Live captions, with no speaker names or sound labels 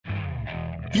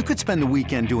You could spend the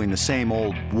weekend doing the same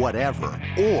old whatever,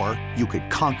 or you could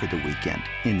conquer the weekend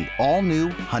in the all-new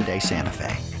Hyundai Santa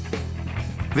Fe.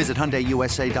 Visit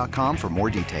HyundaiUSA.com for more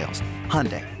details.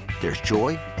 Hyundai, there's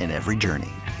joy in every journey.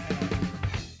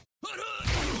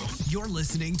 You're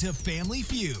listening to Family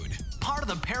Feud, part of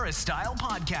the Paris-style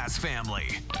podcast family.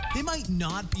 They might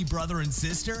not be brother and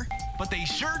sister, but they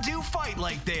sure do fight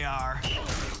like they are.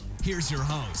 Here's your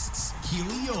hosts,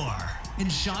 Keely Orr and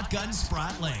Shotgun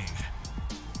Spratling.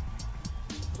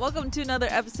 Welcome to another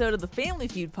episode of the Family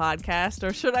Feud podcast,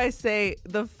 or should I say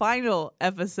the final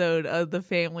episode of the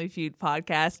Family Feud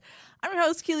podcast. I'm your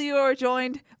host, Keely Orr,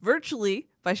 joined virtually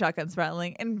by Shotgun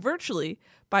Spratling and virtually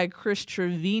by Chris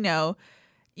Trevino.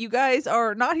 You guys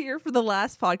are not here for the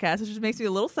last podcast, which just makes me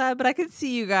a little sad, but I can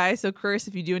see you guys. So, Chris,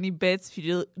 if you do any bits, if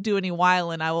you do any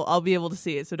whiling, I'll be able to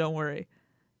see it, so don't worry.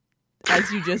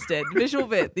 As you just did. Visual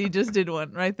bit, you just did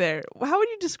one right there. How would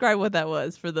you describe what that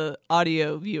was for the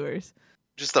audio viewers?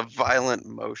 Just a violent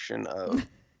motion of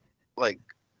like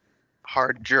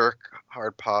hard jerk,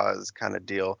 hard pause kind of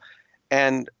deal.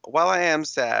 And while I am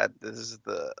sad, this is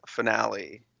the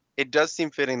finale, it does seem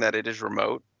fitting that it is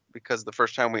remote, because the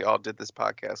first time we all did this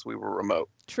podcast, we were remote.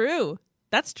 True.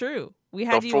 That's true. We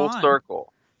had you full on.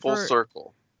 Full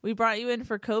circle. We brought you in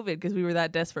for COVID because we were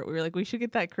that desperate. We were like, we should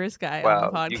get that Chris guy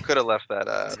on the podcast. You could have left that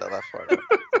last part out.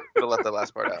 Could have left that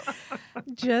last part out.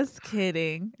 Just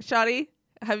kidding. Shotty,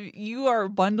 you are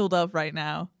bundled up right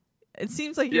now. It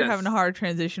seems like you're having a hard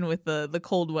transition with the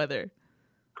cold weather.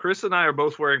 Chris and I are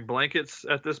both wearing blankets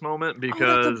at this moment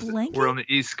because we're on the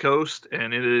East Coast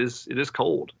and it is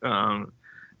cold.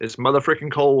 It's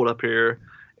motherfucking cold up here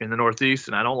in the Northeast,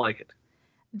 and I don't like it.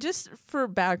 Just for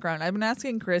background, I've been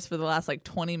asking Chris for the last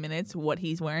 20 minutes what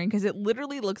he's wearing, because it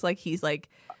literally looks like he's like...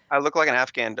 I look like an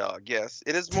Afghan dog, yes.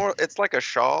 It's like a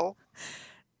shawl.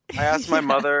 I asked my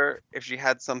mother if she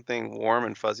had something warm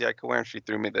and fuzzy I could wear, and she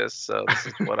threw me this. So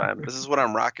this is what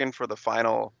I'm rocking for the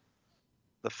finale.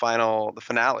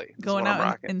 Going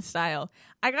out in style.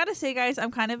 I gotta say, guys, I'm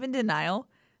kind of in denial.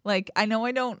 I know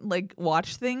I don't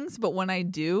watch things, but when I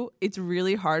do, it's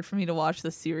really hard for me to watch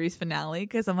the series finale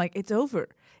because I'm like, it's over.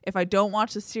 If I don't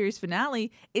watch the series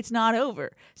finale, it's not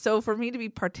over. So for me to be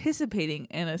participating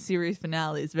in a series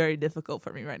finale is very difficult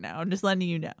for me right now. I'm just letting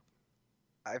you know.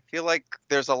 I feel like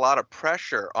there's a lot of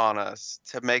pressure on us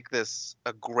to make this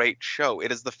a great show.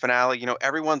 It is the finale. You know,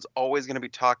 everyone's always going to be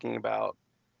talking about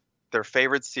their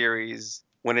favorite series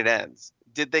when it ends.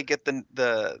 Did they get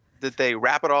did they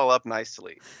wrap it all up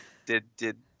nicely? Did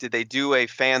they do a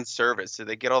fan service? Did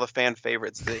they get all the fan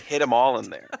favorites? Did they hit them all in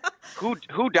there?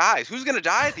 Who dies? Who's going to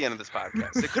die at the end of this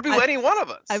podcast? It could be any one of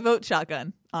us. I vote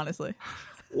Shotgun, honestly.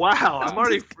 Wow, I'm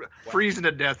already freezing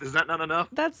to death. Is that not enough?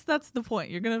 That's the point.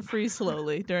 You're going to freeze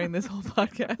slowly during this whole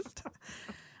podcast.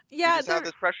 Yeah, you just have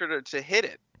this pressure to hit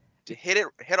it.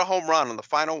 Hit a home run on the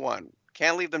final one.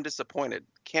 Can't leave them disappointed.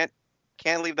 Can't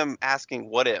leave them asking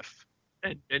what if.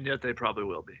 And yet they probably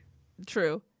will be.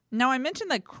 True. Now, I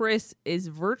mentioned that Chris is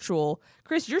virtual.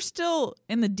 Chris, you're still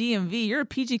in the DMV. You're a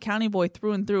PG County boy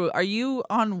through and through. Are you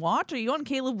on watch? Are you on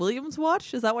Caleb Williams'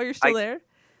 watch? Is that why you're still there?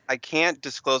 I can't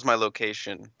disclose my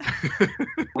location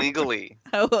legally.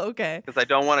 Oh, okay. Because I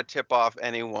don't want to tip off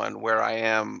anyone where I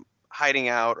am hiding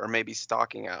out or maybe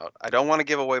stalking out. I don't want to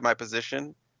give away my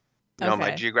position,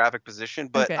 my geographic position.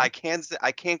 But I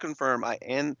can confirm I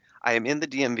am in the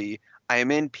DMV. I am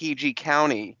in PG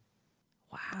County.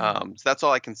 Wow. So that's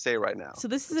all I can say right now. So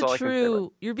this is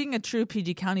you're being a true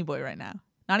PG County boy right now.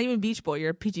 Not even beach boy.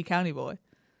 You're a PG County boy.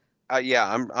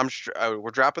 Yeah,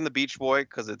 we're dropping the beach boy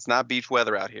because it's not beach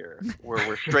weather out here.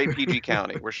 We're straight PG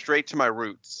County. We're straight to my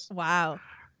roots. Wow.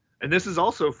 And this is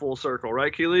also full circle,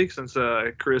 right, Keely? Since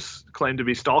Chris claimed to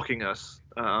be stalking us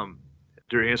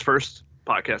during his first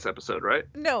podcast episode, right?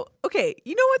 No. Okay.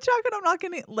 You know what, Shotgun? I'm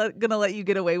not gonna let you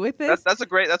get away with this. That's a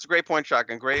great point,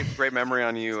 Shotgun. Great memory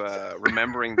on you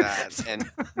remembering that, and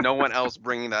no one else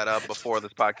bringing that up before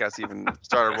this podcast even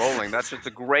started rolling. That's just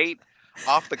a great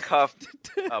off the cuff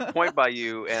point by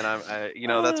you, and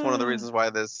that's one of the reasons why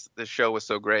this show was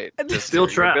so great. Just still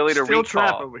trap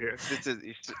over here.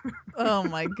 Oh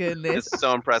my goodness, it's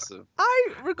so impressive. I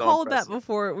recalled that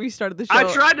before we started the show. I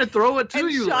tried to throw it to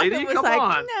you, Shotgun lady. was Come like,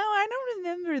 on. No, I don't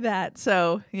remember that.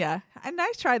 So yeah, a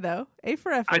nice try though. A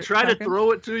for effort. I tried Shotgun. to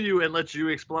throw it to you and let you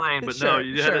explain, but no,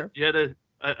 you had to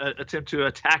attempt to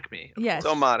attack me. Yes.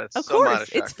 So modest. Of so course.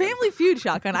 Modest, it's Family Feud,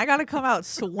 Shotgun. I got to come out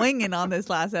swinging on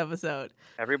this last episode.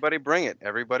 Everybody bring it.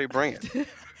 Everybody bring it.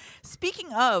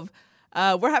 Speaking of,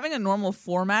 we're having a normal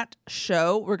format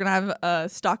show. We're going to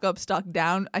have stock up, stock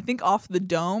down. I think off the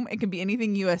dome. It can be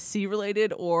anything USC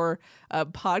related or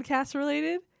podcast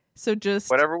related. So just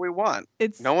whatever we want.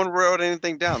 No one wrote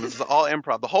anything down. This is all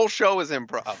improv. The whole show is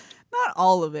improv. Not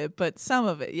all of it, but some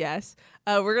of it, yes.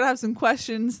 We're going to have some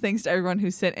questions. Thanks to everyone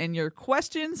who sent in your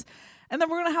questions. And then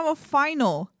we're going to have a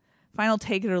final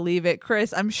take it or leave it.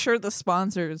 Chris, I'm sure the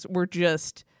sponsors were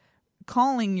just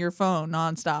calling your phone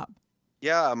nonstop.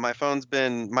 Yeah, my phone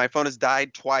has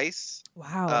died twice.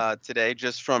 Wow. Today,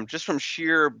 just from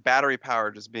sheer battery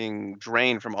power, just being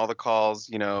drained from all the calls.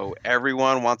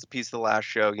 Everyone wants a piece of the last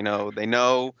show. They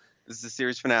know this is the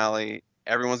series finale.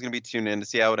 Everyone's gonna be tuned in to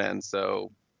see how it ends.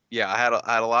 So, yeah, I had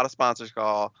a lot of sponsors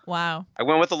call. Wow. I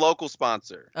went with a local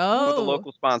sponsor. Oh. I went with a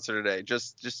local sponsor today,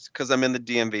 just because I'm in the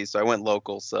DMV, so I went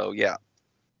local. So yeah,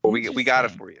 but we got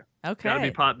it for you. Okay. Gotta be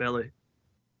Potbelly.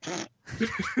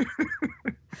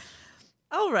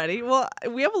 Alrighty. Well,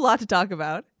 we have a lot to talk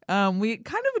about. We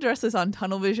kind of addressed this on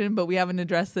Tunnel Vision, but we haven't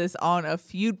addressed this on a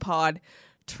Feud Pod.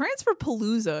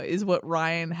 Transferpalooza is what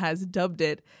Ryan has dubbed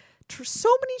it. So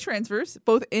many transfers,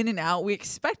 both in and out. We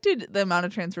expected the amount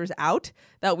of transfers out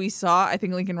that we saw. I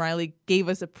think Lincoln Riley gave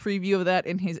us a preview of that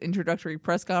in his introductory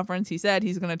press conference. He said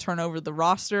he's going to turn over the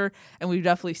roster, and we've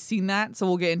definitely seen that, so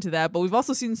we'll get into that. But we've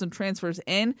also seen some transfers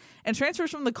in, and transfers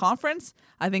from the conference.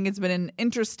 I think it's been an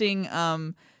interesting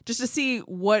just to see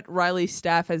what Riley's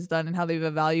staff has done and how they've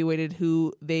evaluated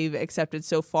who they've accepted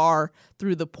so far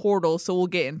through the portal. So we'll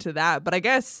get into that. But I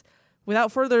guess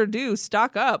without further ado,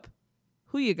 stock up.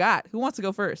 Who you got? Who wants to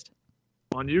go first?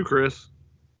 On you, Chris.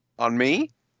 On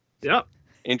me? Yep.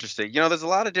 Interesting. There's a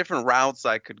lot of different routes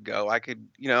I could go. I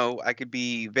could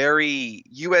be very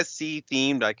USC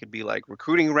themed. I could be like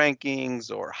recruiting rankings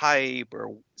or hype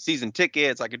or season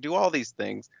tickets. I could do all these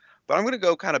things. But I'm going to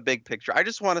go kind of big picture. I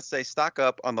just want to say stock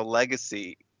up on the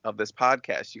legacy of this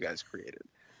podcast you guys created.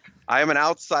 I am an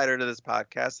outsider to this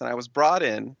podcast, and I was brought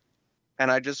in,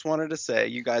 and I just wanted to say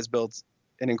you guys built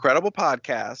an incredible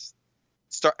podcast.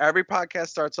 Every podcast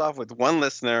starts off with one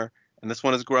listener, and this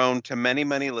one has grown to many,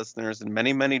 many listeners and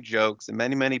many, many jokes and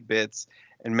many, many bits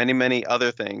and many, many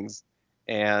other things.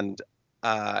 And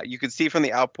you can see from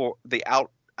the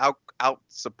out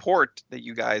support that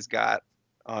you guys got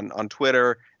on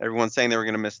Twitter, everyone's saying they were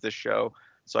going to miss this show.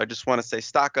 So I just want to say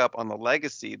stock up on the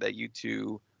legacy that you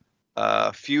two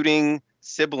feuding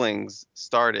siblings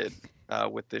started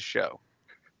with this show.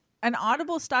 An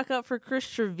audible stock up for Chris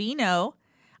Trevino.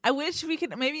 I wish we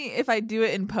could, maybe if I do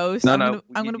it in post, you don't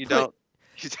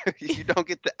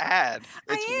get the ad.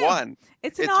 It's one.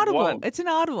 It's an audible. One. It's an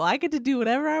audible. I get to do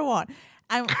whatever I want.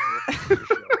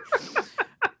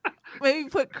 Maybe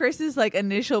put Chris's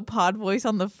initial pod voice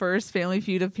on the first Family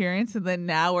Feud appearance, and then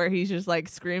now where he's just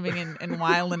screaming and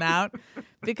wilding out.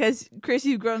 Because Chris,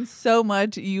 you've grown so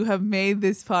much. You have made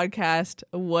this podcast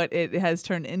what it has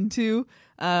turned into.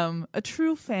 A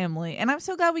true family. And I'm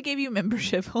so glad we gave you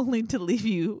membership only to leave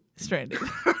you stranded.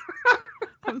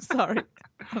 I'm sorry.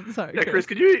 Yeah, Chris,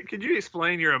 could you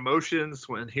explain your emotions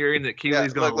when hearing that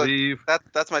Keely's going to leave?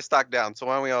 That's my stock down. So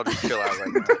why don't we all just chill out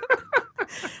right now?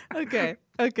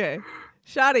 Okay.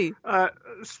 Shoddy.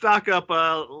 Stock up.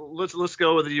 Let's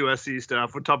go with the USC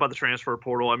stuff. We'll talk about the transfer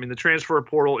portal. I mean, the transfer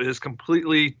portal is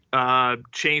completely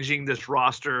changing this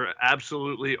roster,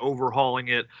 absolutely overhauling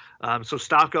it. So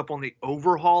stock up on the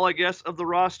overhaul, I guess, of the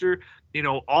roster.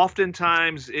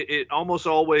 Oftentimes it almost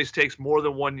always takes more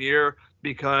than 1 year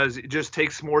because it just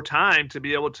takes more time to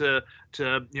be able to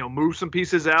move some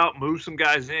pieces out, move some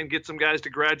guys in, get some guys to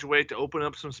graduate, to open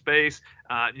up some space,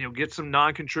 get some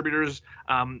non-contributors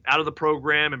out of the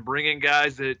program and bring in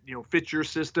guys that fit your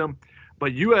system.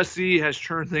 But USC has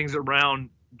turned things around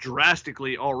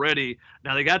drastically already.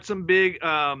 Now they got some big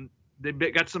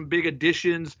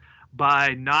additions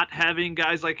by not having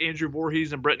guys like Andrew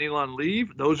Voorhees and Brett Nealon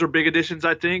leave. Those are big additions,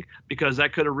 I think, because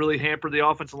that could have really hampered the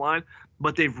offensive line.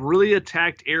 But they've really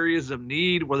attacked areas of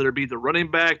need, whether it be the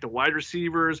running back, the wide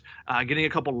receivers, getting a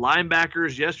couple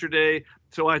linebackers yesterday.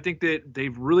 So I think that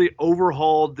they've really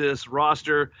overhauled this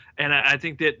roster, and I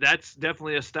think that that's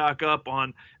definitely a stock up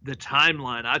on the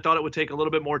timeline. I thought it would take a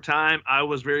little bit more time. I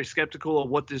was very skeptical of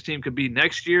what this team could be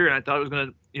next year, and I thought it was going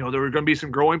to, there were going to be some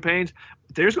growing pains.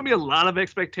 There's going to be a lot of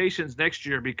expectations next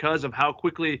year because of how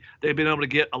quickly they've been able to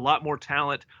get a lot more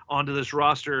talent onto this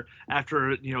roster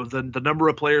after, the number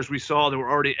of players we saw that were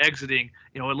already exiting.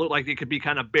 It looked like it could be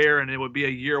kind of bare, and it would be a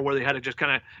year where they had to just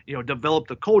kind of, develop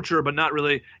the culture, but not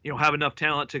really, have enough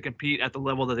talent to compete at the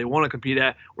level that they want to compete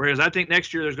at. Whereas I think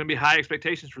next year there's going to be high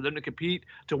expectations for them to compete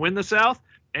to win the South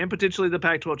and potentially the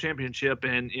Pac-12 championship.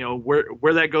 And,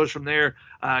 where that goes from there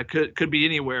could be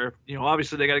anywhere.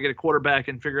 Obviously they got to get a quarterback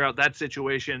and figure out that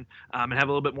situation and have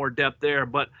a little bit more depth there.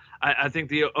 But I think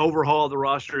the overhaul of the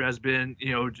roster has been,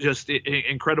 just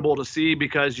incredible to see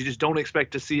because you just don't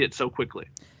expect to see it so quickly.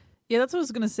 Yeah, that's what I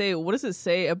was going to say. What does it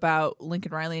say about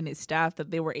Lincoln Riley and his staff that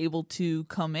they were able to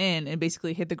come in and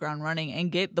basically hit the ground running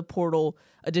and get the portal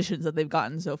additions that they've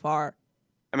gotten so far?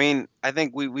 I mean, I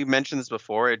think we mentioned this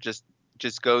before. It just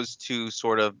goes to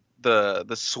sort of the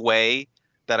sway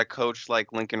that a coach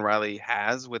like Lincoln Riley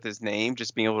has with his name,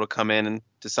 just being able to come in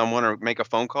to someone or make a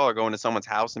phone call or go into someone's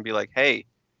house and be like, hey,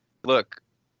 look,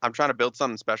 I'm trying to build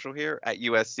something special here at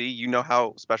USC. You know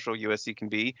how special USC can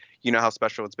be. You know how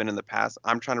special it's been in the past.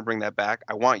 I'm trying to bring that back.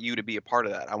 I want you to be a part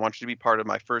of that. I want you to be part of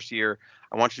my first year.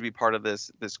 I want you to be part of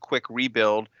this quick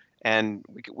rebuild. And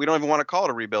we don't even want to call it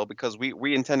a rebuild because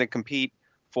we intend to compete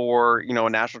for, a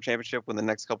national championship within the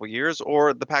next couple of years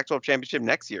or the Pac-12 championship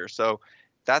next year. So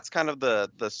that's kind of the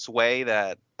sway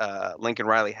that Lincoln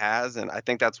Riley has. And I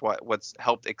think that's what's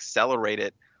helped accelerate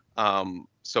it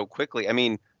so quickly. I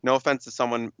mean, no offense to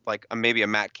someone like maybe a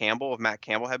Matt Campbell. If Matt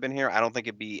Campbell had been here, I don't think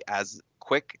it'd be as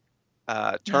quick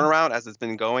turnaround as it's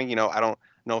been going. No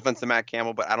offense to Matt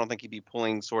Campbell, but I don't think he'd be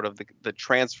pulling sort of the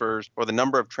transfers or the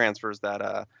number of transfers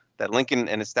that Lincoln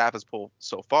and his staff has pulled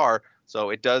so far. So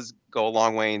it does go a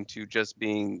long way into just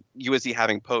being USC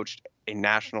having poached a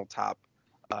national top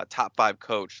 5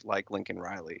 coach like Lincoln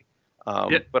Riley.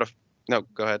 But go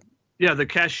ahead. Yeah, the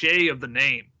cachet of the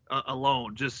name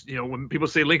alone, just when people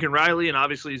say Lincoln Riley, and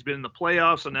obviously he's been in the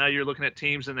playoffs, so now you're looking at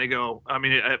teams and they go,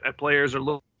 at players are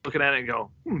looking at it and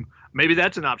go, maybe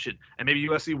that's an option, and maybe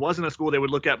USC wasn't a school they would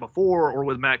look at before, or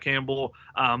with Matt Campbell,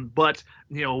 but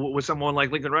with someone like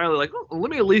Lincoln Riley, like,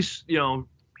 let me at least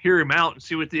hear him out and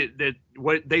see what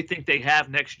they think they have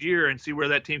next year and see where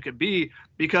that team could be,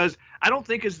 because I don't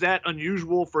think it's that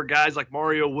unusual for guys like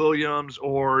Mario Williams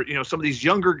or some of these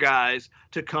younger guys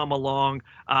to come along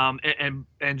and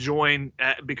join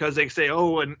because they say,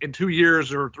 in 2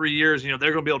 years or 3 years they're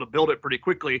going to be able to build it pretty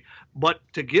quickly. But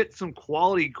to get some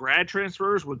quality grad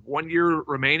transfers with 1 year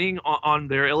remaining on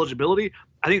their eligibility,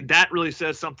 I think that really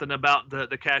says something about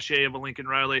the cachet of a Lincoln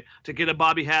Riley. To get a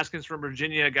Bobby Haskins from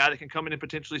Virginia, a guy that can come in and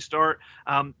potentially start,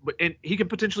 and he can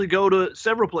potentially go to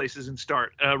several places and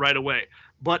start right away.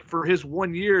 But for his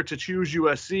 1 year to choose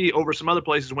USC over some other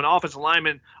places, when offensive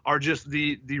linemen are just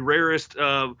the rarest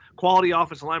quality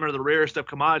offensive linemen are the rarest of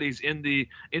commodities in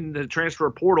the transfer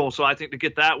portal. So I think to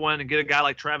get that one and get a guy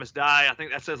like Travis Dye, I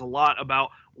think that says a lot about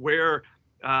where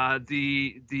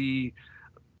the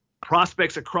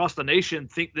prospects across the nation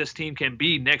think this team can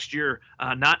be next year,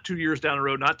 not 2 years down the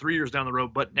road, not 3 years down the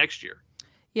road, but next year.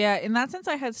 Yeah, in that sense,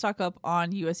 I had stock up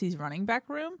on USC's running back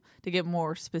room to get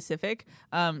more specific.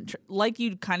 Like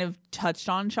you kind of touched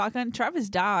on, Shotgun, Travis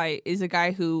Dye is a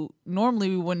guy who normally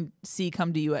we wouldn't see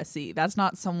come to USC. That's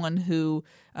not someone who,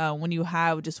 when you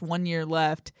have just 1 year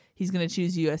left, he's going to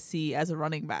choose USC as a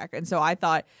running back. And so I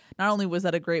thought not only was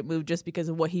that a great move just because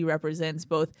of what he represents,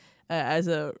 both as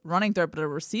a running threat, but a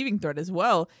receiving threat as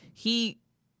well,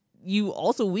 you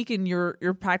also weaken your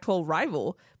Pac-12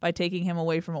 rival by taking him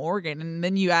away from Oregon. And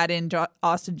then you add in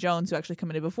Austin Jones, who actually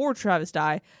committed before Travis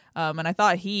Dye. And I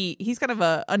thought he's kind of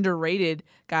a underrated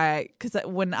guy, because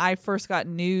when I first got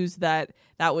news that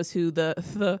was who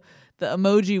the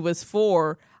emoji was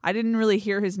for, I didn't really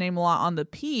hear his name a lot on the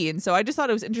P. And so I just thought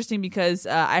it was interesting because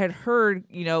I had heard,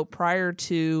 prior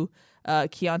to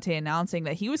Keontae announcing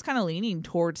that he was kind of leaning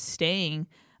towards staying,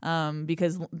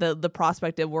 because the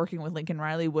prospect of working with Lincoln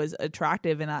Riley was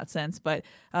attractive in that sense. But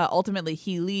ultimately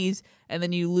he leaves, and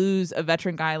then you lose a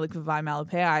veteran guy like Vavae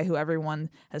Malepeai, who everyone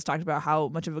has talked about how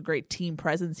much of a great team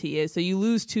presence he is. So you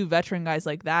lose 2 veteran guys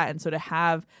like that. And so to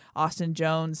have Austin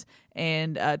Jones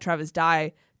and Travis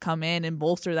Dye come in and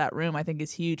bolster that room, I think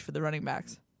is huge for the running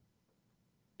backs.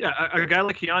 Yeah, a guy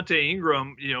like Keontae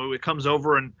Ingram, it comes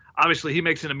over and obviously he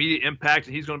makes an immediate impact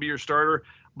and he's going to be your starter.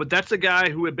 But that's a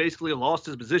guy who had basically lost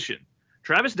his position.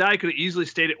 Travis Dye could have easily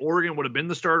stayed at Oregon, would have been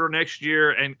the starter next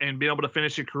year and been able to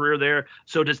finish a career there.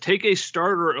 So to take a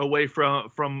starter away from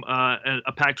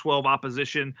a Pac-12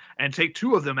 opposition and take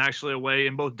 2 of them actually away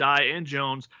in both Dye and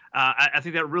Jones, I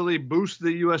think that really boosts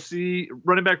the USC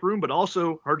running back room, but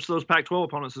also hurts those Pac-12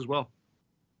 opponents as well.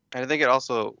 And I think it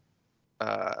also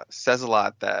says a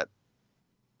lot that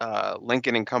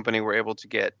Lincoln and company were able to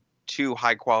get 2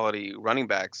 high-quality running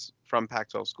backs from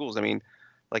Pac-12 schools. I mean,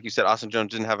 like you said, Austin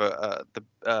Jones didn't have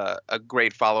a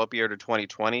great follow-up year to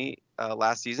 2020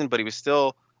 last season, but he was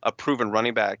still a proven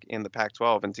running back in the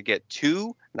Pac-12. And to get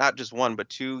 2, not just 1, but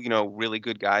 2, really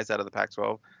good guys out of the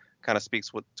Pac-12 kind of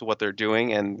speaks to what they're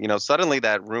doing. And, suddenly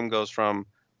that room goes from,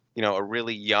 a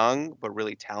really young but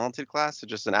really talented class to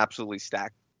just an absolutely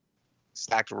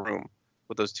stacked room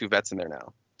with those 2 vets in there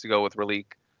now to go with Raleek,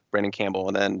 Brandon Campbell,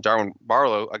 and then Darwin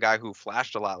Barlow, a guy who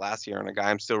flashed a lot last year and a guy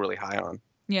I'm still really high on.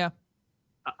 Yeah.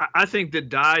 I think that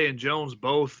Dye and Jones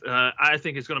both, I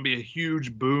think it's going to be a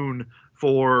huge boon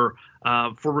for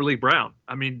Raleek Brown.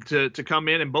 I mean, to come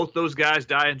in, and both those guys,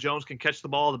 Dye and Jones, can catch the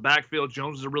ball in the backfield.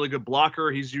 Jones is a really good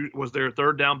blocker. Was their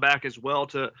third down back as well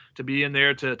to be in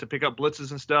there to pick up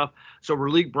blitzes and stuff. So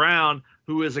Raleek Brown,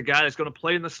 who is a guy that's going to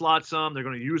play in the slot some, they're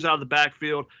going to use out of the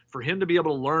backfield. For him to be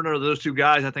able to learn under those two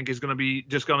guys, I think is going to be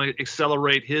just going to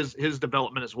accelerate his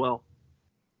development as well.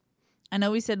 I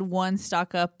know we said one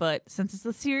stock up, but since it's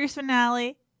the series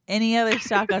finale, any other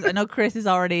stock ups? I know Chris is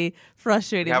already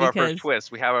frustrated. We have our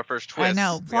first twist. I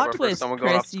know. Plot twist,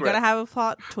 Chris. You got to have a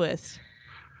plot twist.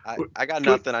 I got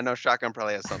nothing. I know Shotgun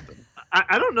probably has something.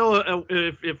 I don't know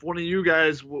if one of you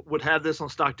guys would have this on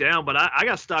stock down, but I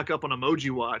got stock up on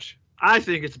Emoji Watch. I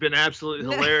think it's been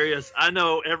absolutely hilarious. I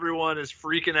know everyone is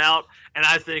freaking out, and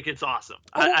I think it's awesome.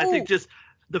 I think just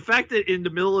the fact that in the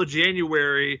middle of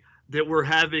January that we're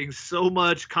having so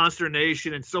much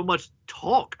consternation and so much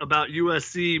talk about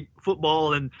USC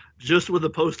football and just with the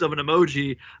post of an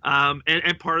emoji.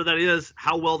 And part of that is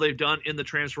how well they've done in the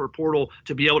transfer portal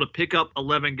to be able to pick up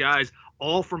 11 guys,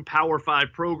 all from Power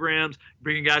 5 programs,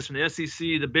 bringing guys from the SEC,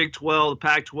 the Big 12, the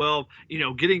Pac-12,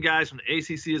 getting guys from the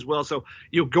ACC as well. So,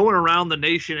 going around the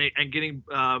nation and getting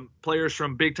players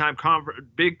from big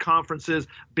conferences,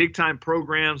 big-time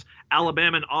programs,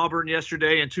 Alabama and Auburn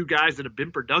yesterday, and two guys that have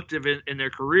been productive in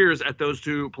their careers at those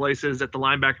two places at the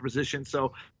linebacker position.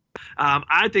 So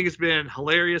I think it's been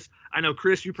hilarious. I know,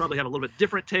 Chris, you probably have a little bit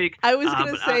different take. I was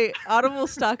going to say, Audible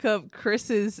stock up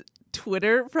Chris's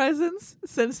Twitter presence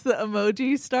since the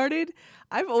emoji started.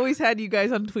 I've always had you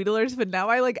guys on tweet alerts, but now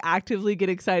I actively get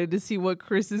excited to see what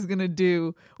Chris is going to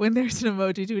do when there's an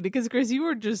emoji tweeted. Because Chris, you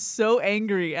were just so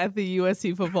angry at the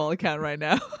USC football account right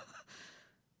now.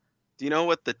 Do you know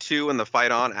what the 2 in the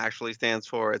fight on actually stands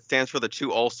for? It stands for the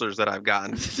 2 ulcers that I've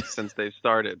gotten since they've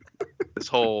started this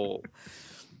whole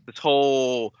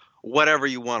whatever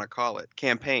you want to call it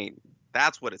campaign.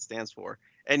 That's what it stands for.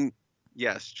 And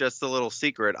yes, just a little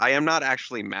secret. I am not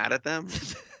actually mad at them.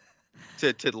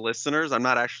 to the listeners,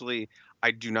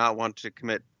 I do not want to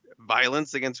commit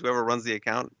violence against whoever runs the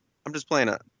account. I'm just playing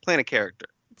a character.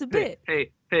 It's a bit.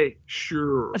 Hey,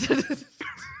 sure.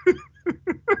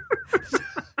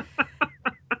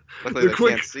 Luckily, they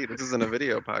can't see. This isn't a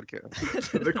video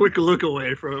podcast. The quick look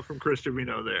away from Chris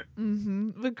Trevino there.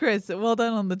 Mm-hmm. But Chris, well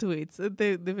done on the tweets.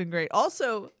 They've been great.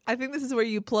 Also, I think this is where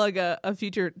you plug a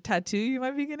future tattoo you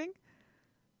might be getting.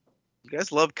 You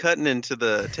guys love cutting into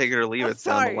the take it or leave it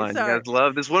down the line. You guys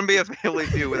love this. Wouldn't be a family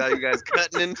feud without you guys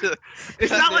cutting into.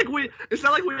 It's not like we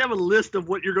have a list of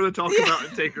what you're going to talk about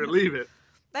and take it or leave it.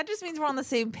 That just means we're on the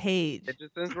same page. It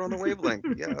just means we're on the wavelength.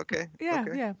 Yeah. Okay. Yeah.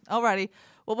 Okay. Yeah. Alrighty.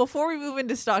 Well, before we move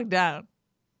into stock down,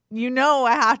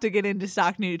 I have to get into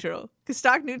stock neutral because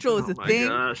stock neutral is a thing.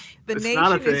 Gosh. The It's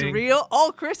nation is real.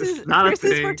 Oh, Chris is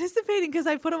participating because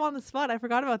I put him on the spot. I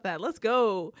forgot about that. Let's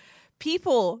go.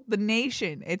 People, the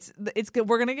nation. It's good.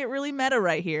 We're gonna get really meta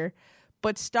right here,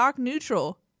 but stock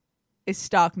neutral is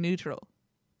stock neutral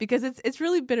because it's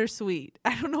really bittersweet.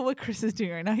 I don't know what Chris is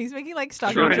doing right now. He's making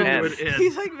stock neutral.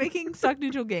 He's making stock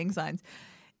neutral gang signs.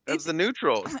 It's the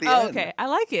neutral. It's the end. Okay, I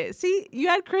like it. See, you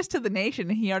add Chris to the nation,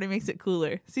 and he already makes it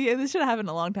cooler. See, this should have happened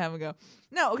a long time ago.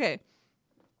 No, okay.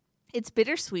 It's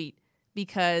bittersweet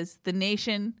because the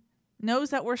nation knows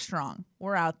that we're strong.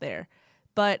 We're out there.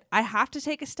 But I have to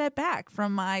take a step back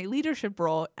from my leadership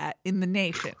role in the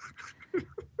nation.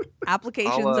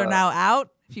 Applications are now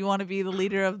out. If you want to be the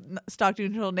leader of Stock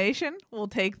Neutral Nation, we'll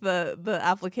take the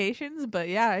applications. But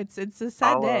yeah, it's a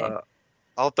sad day.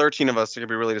 All 13 of us are going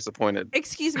to be really disappointed.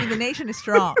 Excuse me, the nation is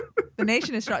strong. The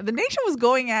nation is strong. The nation was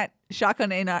going at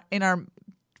Shotgun in our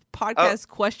podcast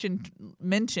question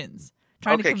mentions.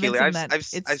 Okay, Keely, I've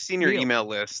seen your email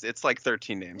list. It's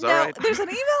 13 names. All right. There's an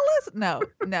email list?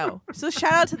 No. So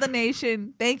shout out to the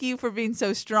nation. Thank you for being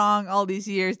so strong all these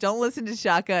years. Don't listen to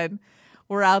Shotgun.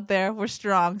 We're out there. We're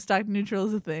strong. Stock neutral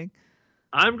is a thing.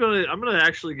 I'm gonna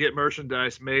actually get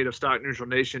merchandise made of Stock Neutral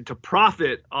Nation to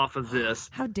profit off of this.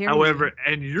 How dare However, you?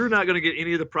 And you're not gonna get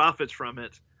any of the profits from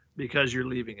it because you're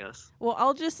leaving us. Well,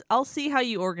 I'll see how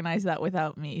you organize that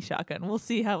without me, Shotgun. We'll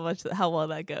see how well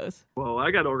that goes. Well,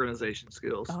 I got organization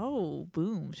skills. Oh,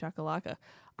 boom, shakalaka.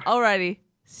 Alrighty,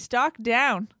 stock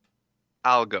down.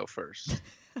 I'll go first.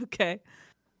 Okay.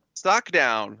 Stock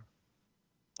down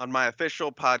on my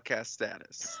official podcast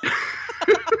status.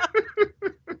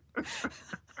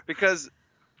 Because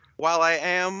while I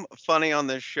am funny on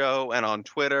this show and on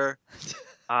Twitter,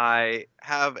 I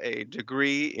have a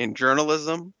degree in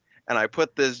journalism, and I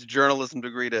put this journalism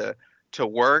degree to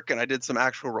work, and I did some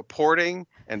actual reporting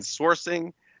and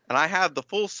sourcing, and I have the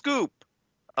full scoop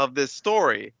of this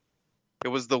story. It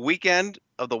was the weekend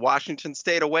of the Washington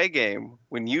State away game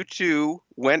when you two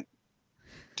went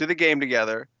to the game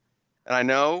together. And I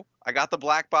know I got the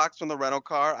black box from the rental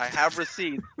car. I have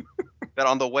receipts that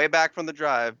on the way back from the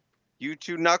drive, you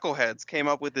two knuckleheads came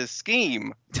up with this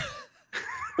scheme.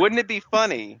 Wouldn't it be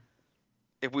funny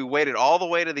if we waited all the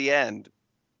way to the end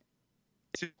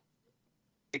to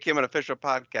make him an official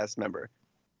podcast member?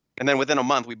 And then within a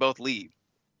month, we both leave.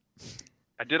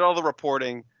 I did all the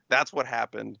reporting. That's what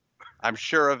happened. I'm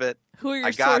sure of it. Who are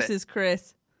your sources,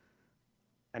 Chris?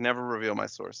 I never reveal my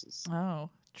sources. Oh,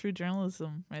 true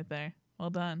journalism right there. Well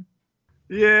done.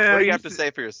 Yeah. What do you have to say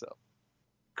for yourself?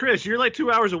 Chris, you're like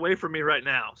 2 hours away from me right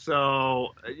now. So,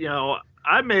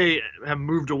 I may have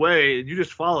moved away and you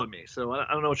just followed me. So I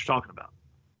don't know what you're talking about.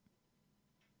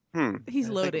 He's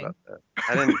loading.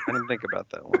 I didn't think about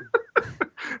that one.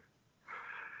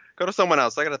 Go to someone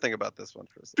else. I got to think about this one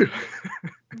for a second.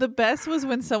 The best was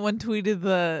when someone tweeted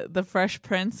the Fresh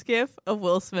Prince gif of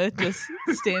Will Smith just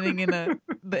standing in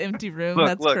the empty room.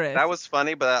 That's Chris. That was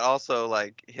funny, but that also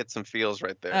hit some feels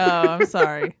right there. Oh, I'm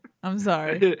sorry.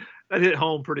 That hit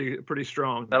home pretty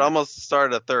strong. That almost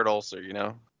started a third ulcer,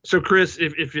 So Chris,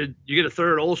 if you get a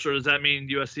third ulcer, does that mean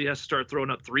USC has to start throwing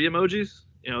up 3 emojis?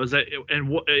 Is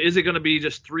it going to be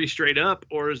just 3 straight up,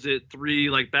 or is it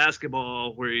 3 like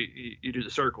basketball where you do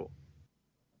the circle?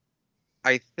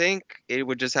 I think it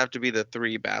would just have to be the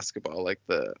 3 baskall, like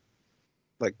the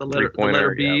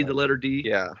letter B, the letter D.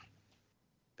 Yeah,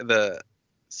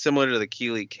 similar to the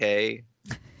Keely K.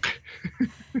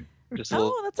 That's a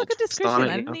good description.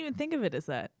 I didn't even think of it as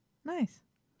that. Nice.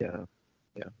 Yeah.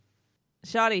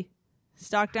 Shoddy,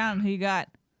 stock down. Who you got?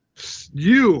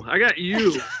 I got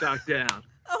you stock down.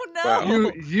 Oh no!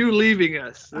 Wow. You leaving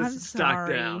us. This I'm is stock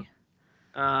sorry.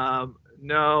 Down.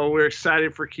 No, we're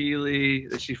excited for Keely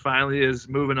that she finally is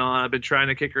moving on. I've been trying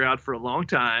to kick her out for a long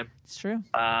time. It's true.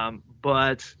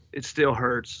 But it still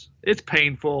hurts. It's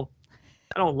painful.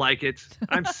 I don't like it.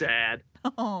 I'm sad.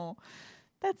 Oh,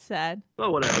 that's sad.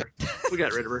 Well, whatever. We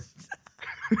got rid of her.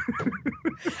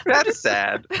 That's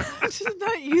sad. I'm just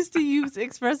not used to you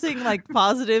expressing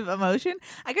positive emotion.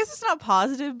 I guess it's not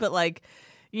positive, but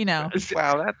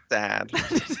Wow, that's sad.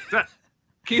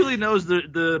 Keely knows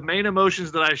the main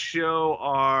emotions that I show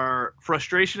are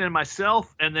frustration in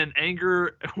myself and then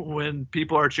anger when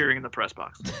people are cheering in the press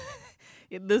box.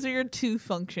 Those are your 2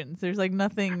 functions. There's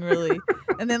nothing really.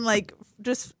 And then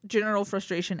just general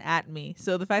frustration at me.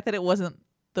 So the fact that it wasn't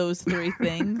those 3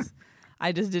 things,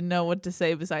 I just didn't know what to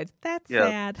say besides that's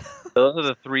sad. Those are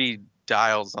the 3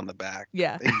 dials on the back.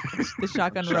 Yeah. The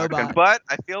shotgun robot. But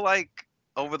I feel like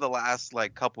over the last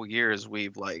couple years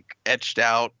we've etched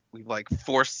out, we've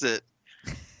forced it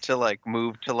to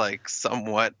move to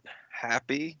somewhat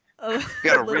happy. You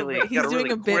gotta really he's doing really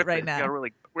a bit right now. You gotta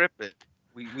really grip it.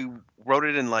 We wrote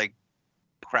it in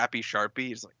crappy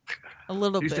Sharpie. It's a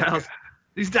little bit.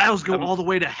 These dials go all the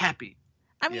way to happy.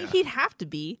 I mean, he'd have to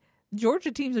be.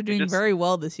 Georgia teams are doing very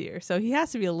well this year, so he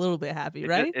has to be a little bit happy,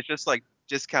 right? It's just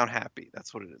discount happy.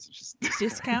 That's what it is. It's just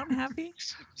discount happy.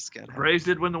 Discount happy. Braves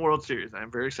did win the World Series. I'm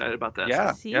very excited about that.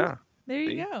 Yeah, See? yeah. There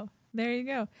you go. There you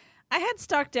go. I had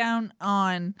stock down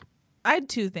on. I had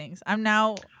 2 things. I'm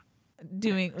now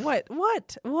doing what?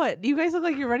 You guys look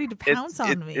like you're ready to pounce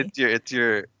on me. It's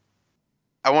your.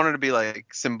 I wanted to be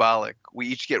symbolic. We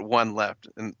each get 1 left,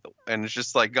 and it's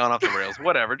just gone off the rails.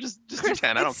 Whatever, just do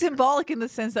 10. It's symbolic in the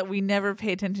sense that we never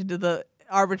pay attention to the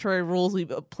arbitrary rules we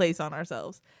place on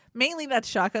ourselves. Mainly that's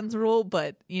Shotgun's rule,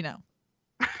 but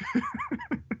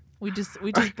we just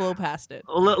blow past it.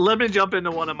 Let me jump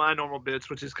into one of my normal bits,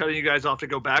 which is cutting you guys off to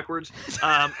go backwards.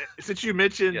 Since you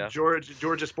mentioned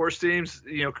Georgia sports teams,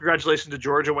 congratulations to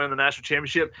Georgia winning the national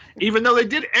championship. Even though they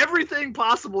did everything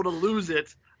possible to lose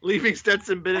it, leaving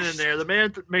Stetson Bennett in there. The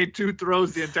man made 2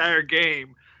 throws the entire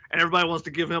game, and everybody wants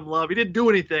to give him love. He didn't do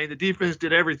anything. The defense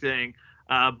did everything.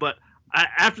 But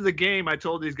after the game, I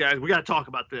told these guys, we got to talk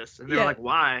about this. And they're like,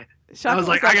 why? I was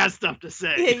like, I got stuff to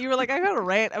say. Yeah, you were like, I got a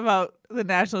rant about the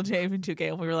national championship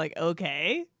game. We were like,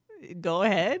 okay, go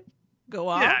ahead. Go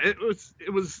on. Yeah, it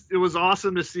was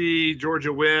awesome to see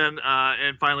Georgia win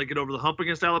and finally get over the hump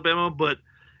against Alabama. But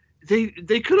they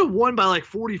could have won by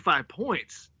 45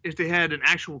 points if they had an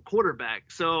actual quarterback.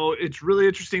 So it's really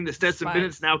interesting that Stetson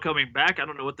Bennett's now coming back. I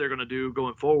don't know what they're going to do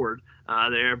going forward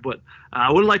there, but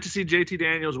I would like to see JT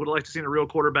Daniels. Would like to see a real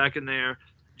quarterback in there.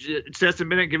 Stetson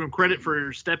Bennett, give him credit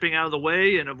for stepping out of the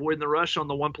way and avoiding the rush on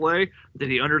the one play. Then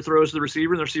he underthrows the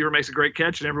receiver, and the receiver makes a great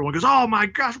catch, and everyone goes, oh, my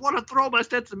gosh, what a throw by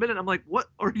Stetson Bennett. I'm like, what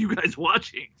are you guys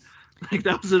watching?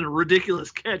 That was a ridiculous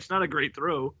catch, not a great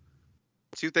throw.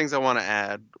 2 things I want to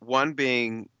add. One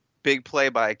being big play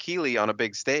by Keely on a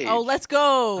big stage. Oh, let's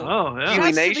go. Oh, yeah. Keely Shouts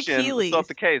to the Nation. Keelys. Throw up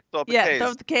the case. Throw up the Yeah, case. throw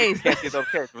up the case. Can't get those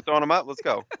case. We're throwing them up. Let's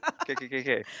go.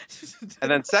 KKKK.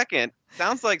 And then second,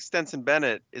 sounds like Stetson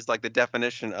Bennett is like the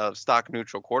definition of stock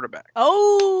neutral quarterback.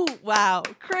 Oh, wow.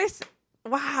 Chris,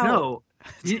 wow. No,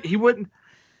 he wouldn't.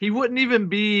 He wouldn't even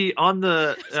be on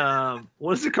the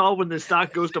what's it called when the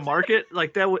stock goes to market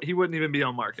like that. He wouldn't even be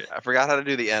on market. I forgot how to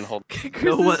do the end. Hold. Chris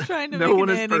No is one- trying to no make one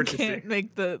an is end and purchasing. can't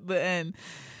make the end.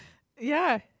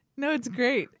 Yeah. No, it's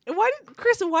great. Why did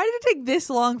it take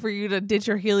this long for you to ditch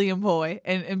your helium boy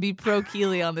and be pro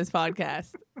Keely on this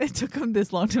podcast? It took him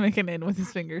this long to make an end with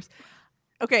his fingers.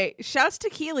 Okay, shouts to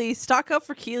Keely. Stock up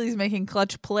for Keely's making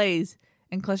clutch plays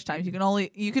and clutch times. You can always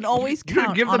You're gonna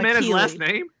count give on the man a his Keely. last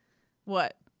name?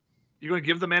 What? You're gonna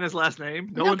give the man his last name?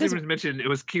 No, No, one's 'cause- even mentioned it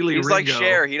was Keely He's Ringo. like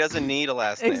Cher. He doesn't need a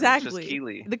last name. Exactly. It's just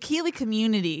Keely. The Keely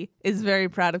community is very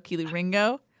proud of Keely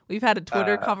Ringo. We've had a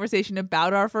Twitter conversation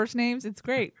about our first names. It's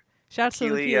great. Shouts to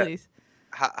the Keely, Keelys.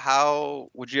 How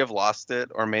would you have lost it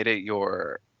or made it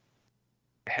your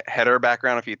header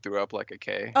background if you threw up like a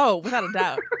K? Oh, without a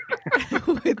doubt.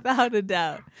 Without a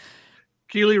doubt.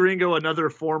 Keely Ringo, another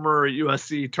former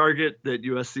USC target that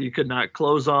USC could not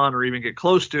close on or even get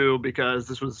close to because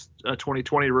this was a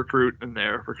 2020 recruit and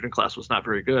their recruiting class was not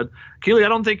very good. Keely, I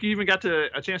don't think you even got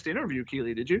a chance to interview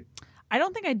Keely, did you? I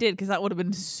don't think I did because that would have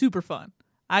been super fun.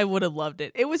 I would have loved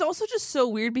it. It was also just so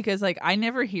weird because like I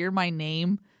never hear my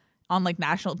name on like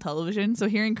national television. So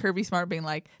hearing Kirby Smart being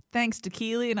like, thanks to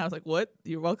Keely, and I was like, what?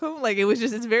 You're welcome? Like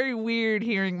it's very weird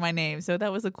hearing my name. So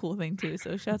that was a cool thing too.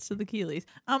 So shouts to the Keelys.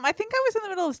 I think I was in the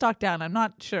middle of Stock Down. I'm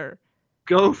not sure.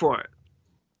 Go for it.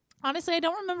 Honestly, I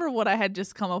don't remember what I had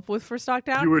just come up with for Stock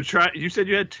Down. You said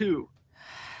you had two.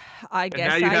 I now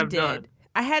guess you I have did. none.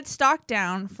 I had Stock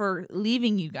Down for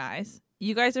leaving you guys.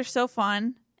 You guys are so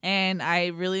fun. And I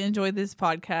really enjoyed this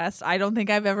podcast. I don't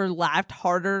think I've ever laughed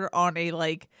harder on a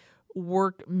like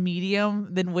work medium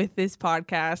than with this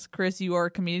podcast. Chris, you are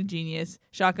a comedic genius.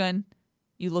 Shotgun,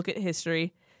 you look at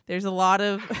history. There's a lot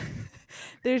of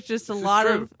there's just a lot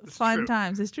of fun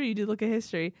times. It's true, you do look at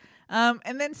history.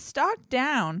 And then Stock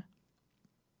Down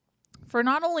for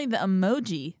not only the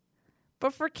emoji,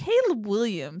 but for Caleb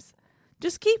Williams,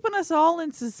 just keeping us all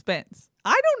in suspense.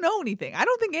 I don't know anything. I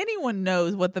don't think anyone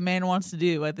knows what the man wants to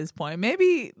do at this point.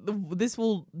 Maybe this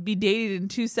will be dated in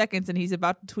 2 seconds and he's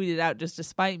about to tweet it out just to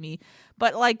spite me.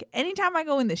 But like anytime I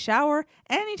go in the shower,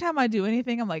 anytime I do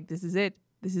anything, I'm like, this is it.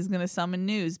 This is going to summon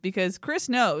news because Chris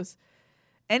knows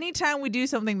anytime we do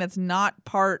something that's not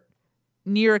part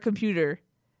near a computer,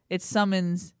 it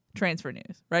summons transfer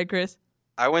news. Right, Chris?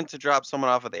 I went to drop someone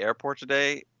off at the airport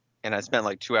today, and I spent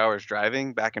like 2 hours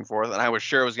driving back and forth, and I was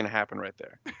sure it was going to happen right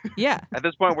there. Yeah. At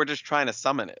this point, we're just trying to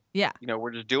summon it. Yeah. You know,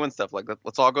 we're just doing stuff like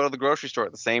let's all go to the grocery store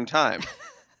at the same time.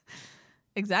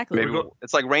 Exactly. Maybe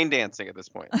it's like rain dancing at this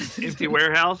point. Empty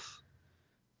warehouse.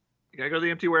 You gotta go to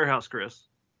the empty warehouse, Chris.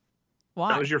 Why?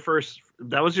 That was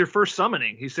your first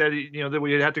summoning. He said, that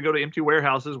we'd have to go to empty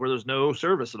warehouses where there's no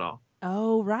service at all.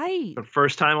 Oh, right. The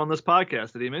first time on this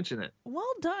podcast that he mentioned it.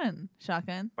 Well done,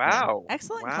 Shotgun. Wow.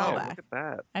 Excellent wow, callback. Look at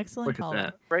that. Excellent Look at callback.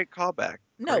 that. Great callback.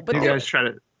 No, Great but You there, guys try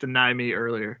to deny me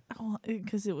earlier.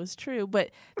 because it was true.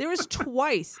 But there was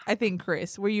twice, I think,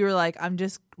 Chris, where you were like, I'm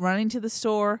just running to the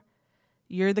store.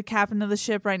 You're the captain of the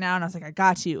ship right now. And I was like, I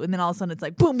got you. And then all of a sudden it's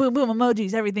like, boom, boom, boom,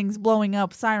 emojis. Everything's blowing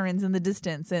up, sirens in the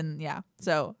distance. And yeah,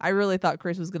 so I really thought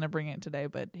Chris was going to bring it today,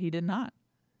 but he did not.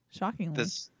 Shockingly.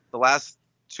 The last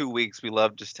 2 weeks, we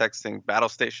love just texting battle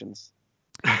stations.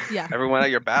 Yeah. Everyone at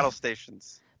your battle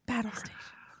stations. Battle station.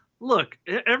 Look,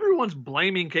 everyone's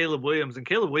blaming Caleb Williams, and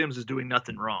Caleb Williams is doing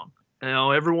nothing wrong.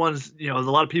 Everyone's, there's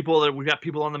a lot of people that we've got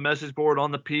people on the message board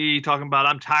on the P talking about,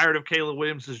 I'm tired of Caleb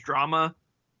Williams' drama.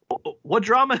 What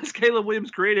drama has Caleb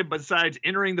Williams created besides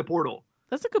entering the portal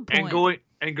That's a good point.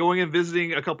 and going and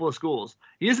visiting a couple of schools?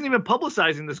 He isn't even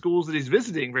publicizing the schools that he's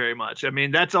visiting very much. I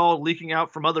mean, that's all leaking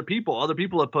out from other people. Other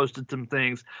people have posted some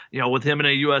things, with him in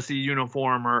a USC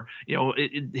uniform, or he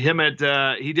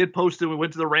did post that we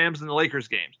went to the Rams and the Lakers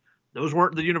games. Those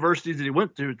weren't the universities that he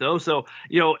went to, though. So,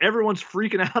 everyone's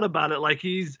freaking out about it like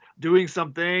he's doing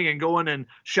something and going and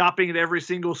shopping at every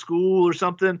single school or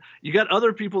something. You got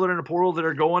other people that are in the portal that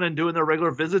are going and doing their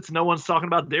regular visits. No one's talking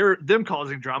about them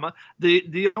causing drama.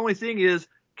 The only thing is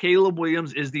Caleb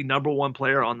Williams is the number one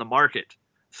player on the market.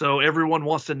 So everyone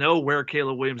wants to know where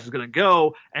Caleb Williams is going to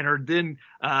go and are then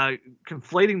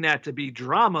conflating that to be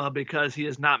drama because he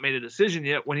has not made a decision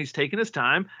yet when he's taken his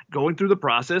time going through the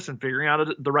process and figuring out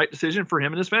the right decision for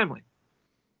him and his family.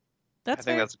 I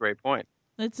think that's a great point.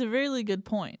 That's a really good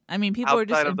point. I mean, people are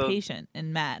just impatient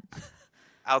and mad.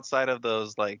 outside of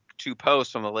those like 2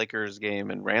 posts from the Lakers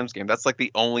game and Rams game, that's like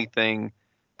the only thing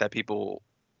that people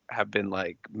have been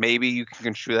like, maybe you can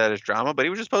construe that as drama, but he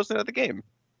was just posting at the game.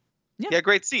 Yeah. He had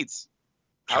great seats.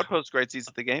 I would post great seats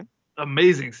at the game.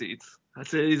 Amazing seats.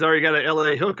 That's it. He's already got an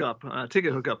LA hookup,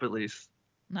 ticket hookup at least.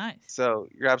 Nice. So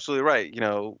you're absolutely right. You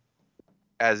know,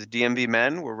 as DMV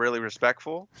men, we're really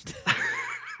respectful.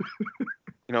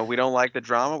 You know, we don't like the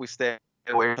drama. We stay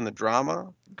away from the drama.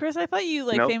 Chris, I thought you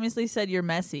famously said you're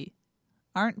messy.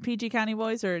 Aren't PG County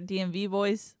boys or DMV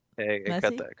boys? Hey,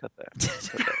 messy? cut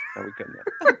that. No, we couldn't.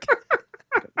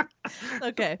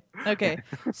 Okay.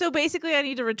 So basically, I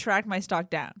need to retract my stock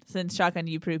down since Shotgun,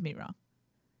 you proved me wrong.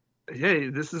 Hey,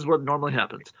 this is what normally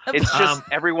happens. It's just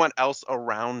everyone else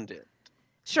around it.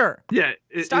 Sure. Yeah.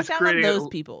 Stock down on those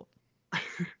people.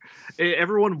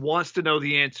 Everyone wants to know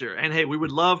the answer. And hey, we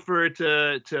would love for it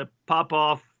to pop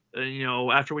off,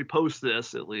 after we post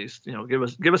this, at least, give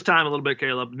us time a little bit,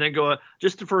 Caleb, and then go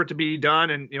just for it to be done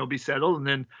and, be settled, and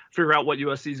then figure out what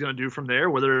USC is going to do from there,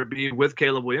 whether it be with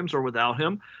Caleb Williams or without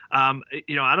him. I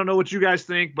don't know what you guys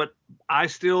think, but I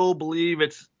still believe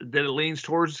that it leans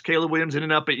towards Caleb Williams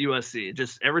ending up at USC.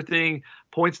 Just everything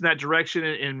points in that direction.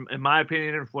 In my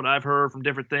opinion, and what I've heard from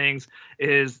different things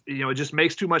is, it just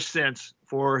makes too much sense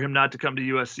for him not to come to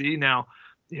USC. Now,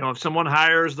 if someone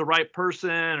hires the right person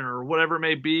or whatever it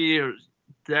may be, or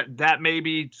that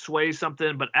maybe sways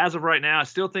something. But as of right now, I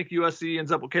still think USC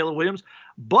ends up with Caleb Williams.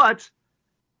 But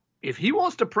if he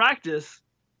wants to practice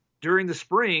during the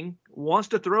spring, wants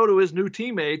to throw to his new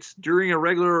teammates during a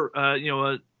regular,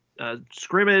 a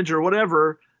scrimmage or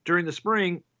whatever during the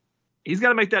spring, he's got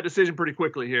to make that decision pretty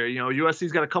quickly here.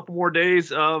 USC's got a couple more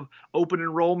days of open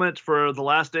enrollment for the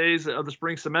last days of the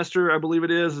spring semester, I believe it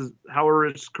is however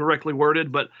it's correctly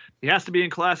worded, but he has to be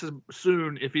in classes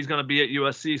soon if he's going to be at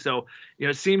USC. So,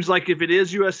 it seems like if it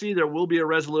is USC, there will be a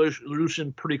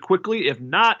resolution pretty quickly. If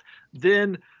not,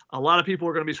 then a lot of people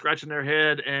are going to be scratching their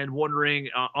head and wondering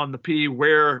on the P,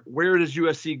 where does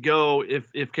USC go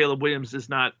if Caleb Williams is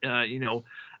not,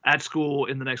 at school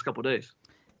in the next couple of days?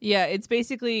 Yeah, it's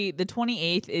basically the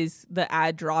 28th is the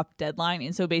add drop deadline.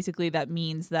 And so basically that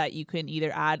means that you can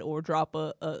either add or drop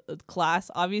a class,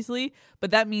 obviously.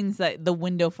 But that means that the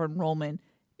window for enrollment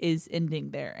is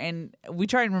ending there. And we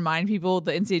try and remind people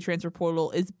the NCAA transfer portal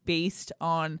is based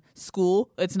on school.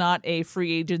 It's not a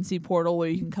free agency portal where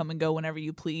you can come and go whenever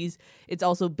you please. It's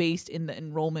also based in the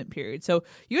enrollment period. So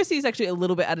USC is actually a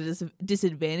little bit at a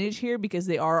disadvantage here because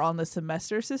they are on the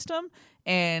semester system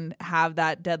and have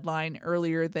that deadline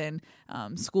earlier than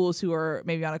schools who are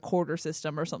maybe on a quarter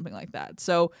system or something like that.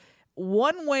 So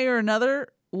one way or another,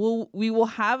 we will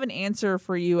have an answer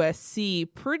for USC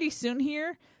pretty soon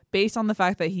here, based on the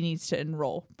fact that he needs to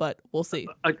enroll, but we'll see.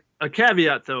 A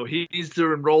caveat, though, he needs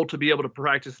to enroll to be able to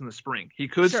practice in the spring. He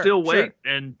could still wait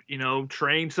and,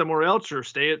 train somewhere else or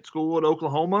stay at school at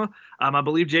Oklahoma. I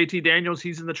believe JT Daniels,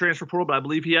 he's in the transfer portal, but I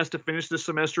believe he has to finish this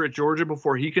semester at Georgia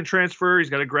before he can transfer. He's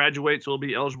got to graduate, so he'll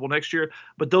be eligible next year.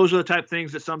 But those are the type of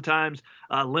things that sometimes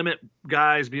limit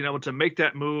guys being able to make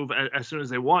that move as soon as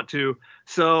they want to.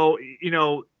 So,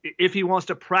 if he wants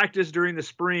to practice during the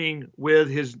spring with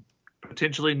his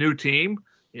potentially new team,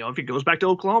 if he goes back to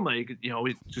Oklahoma, he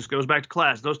just goes back to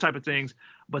class, those type of things.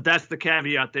 But that's the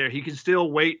caveat there. He can still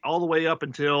wait all the way up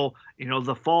until,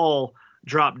 the fall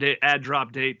drop date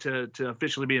to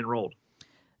officially be enrolled.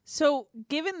 So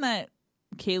given that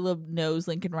Caleb knows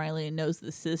Lincoln Riley and knows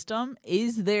the system,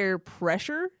 is there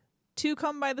pressure to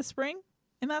come by the spring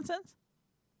in that sense?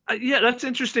 Yeah, that's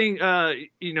interesting,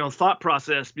 thought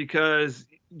process, because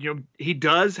he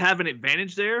does have an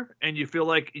advantage there, and you feel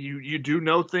like you do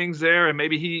know things there, and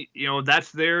maybe he,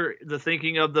 that's the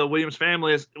thinking of the Williams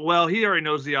family is, well, he already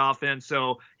knows the offense,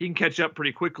 so he can catch up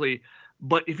pretty quickly.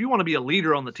 But if you want to be a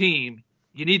leader on the team,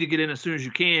 you need to get in as soon as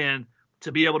you can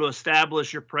to be able to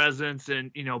establish your presence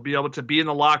and, be able to be in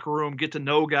the locker room, get to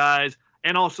know guys,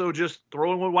 and also just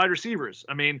throw in with wide receivers.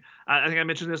 I mean, I think I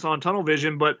mentioned this on Tunnel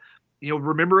Vision, but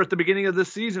remember at the beginning of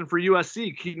this season for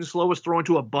USC, Keaton Slow was throwing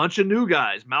to a bunch of new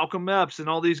guys, Malcolm Epps and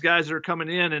all these guys that are coming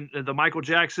in, and the Michael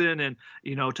Jackson and,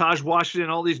 Taj Washington,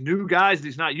 all these new guys that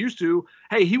he's not used to.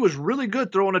 Hey, he was really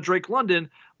good throwing to Drake London,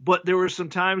 but there were some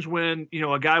times when,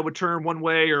 a guy would turn one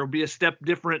way or be a step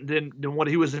different than what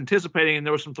he was anticipating, and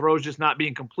there were some throws just not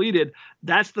being completed.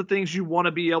 That's the things you want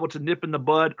to be able to nip in the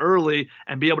bud early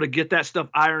and be able to get that stuff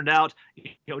ironed out,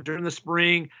 during the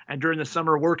spring and during the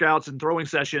summer workouts and throwing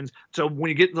sessions. So when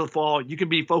you get into the fall, you can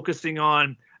be focusing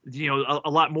on, a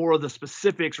lot more of the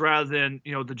specifics rather than,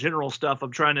 the general stuff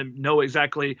of trying to know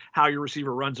exactly how your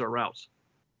receiver runs their routes.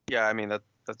 Yeah, I mean,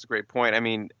 that's a great point. I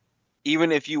mean,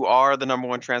 even if you are the number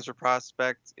one transfer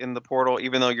prospect in the portal,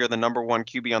 even though you're the number one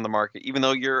QB on the market, even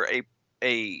though you're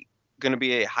a going to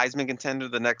be a Heisman contender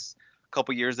the next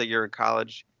couple years that you're in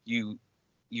college, you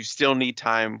still need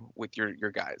time with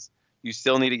your guys. You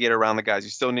still need to get around the guys.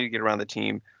 You still need to get around the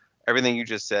team. Everything you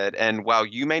just said. And while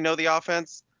you may know the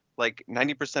offense, like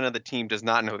 90% of the team does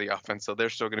not know the offense, so they're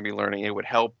still going to be learning. It would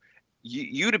help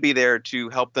you to be there to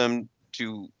help them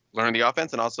to learn the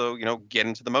offense and also, get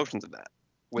into the motions of that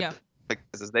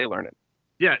as they learn it.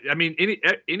 Yeah, I mean,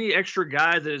 any extra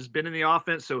guy that has been in the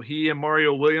offense, so he and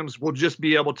Mario Williams will just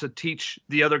be able to teach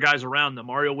the other guys around them.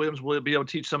 Mario Williams will be able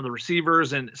to teach some of the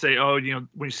receivers and say, when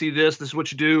you see this is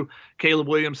what you do. Caleb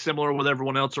Williams, similar with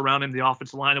everyone else around him, the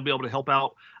offensive line will be able to help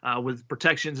out with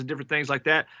protections and different things like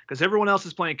that, because everyone else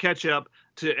is playing catch up.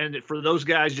 And for those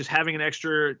guys, just having an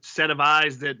extra set of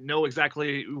eyes that know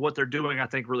exactly what they're doing, I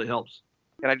think really helps.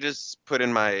 Can I just put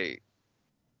in my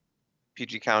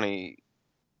PG County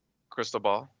crystal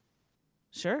ball?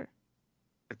 Sure.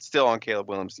 It's still on Caleb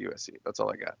Williams to USC. That's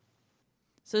all I got.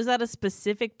 So is that a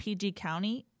specific PG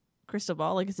County crystal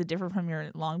ball? Like, is it different from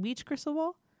your Long Beach crystal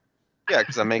ball? Yeah,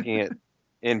 because I'm making it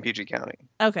in PG County.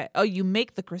 Okay. Oh, you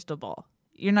make the crystal ball.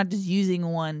 You're not just using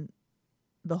one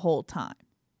the whole time.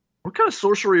 What kind of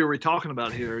sorcery are we talking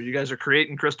about here? You guys are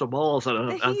creating crystal balls out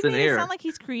of thin air. It sound like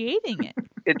he's creating it.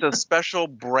 It's a special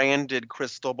branded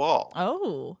crystal ball.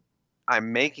 Oh.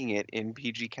 I'm making it in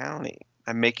PG County.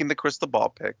 I'm making the crystal ball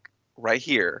pick right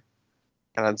here,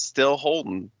 and I'm still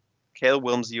holding Caleb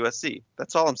Williams USC.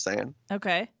 That's all I'm saying.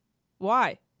 Okay.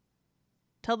 Why?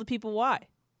 Tell the people why.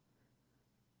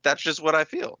 That's just what I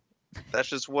feel. That's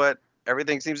just what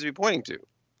everything seems to be pointing to.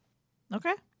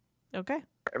 Okay.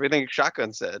 Everything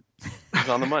Shotgun said is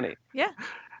on the money. Yeah.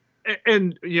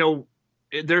 And,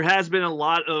 there has been a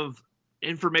lot of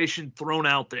information thrown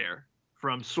out there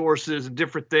from sources and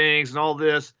different things and all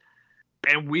this.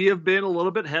 And we have been a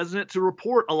little bit hesitant to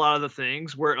report a lot of the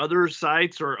things where other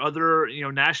sites or other,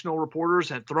 national reporters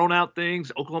have thrown out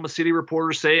things. Oklahoma City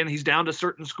reporters saying he's down to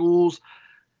certain schools.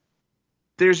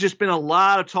 There's just been a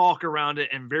lot of talk around it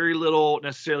and very little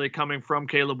necessarily coming from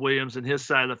Caleb Williams and his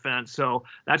side of the fence. So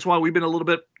that's why we've been a little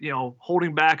bit,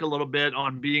 holding back a little bit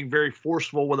on being very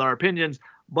forceful with our opinions.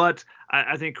 But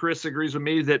I think Chris agrees with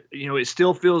me that, it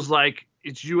still feels like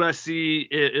it's USC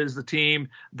is the team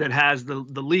that has the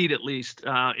lead, at least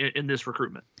in this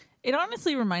recruitment. It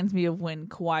honestly reminds me of when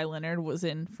Kawhi Leonard was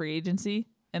in free agency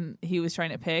and he was trying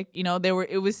to pick.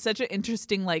 It was such an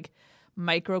interesting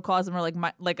microcosm or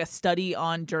like a study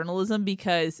on journalism,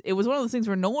 because it was one of those things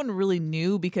where no one really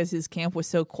knew because his camp was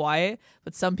so quiet,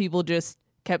 but some people just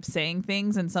kept saying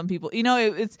things, and some people,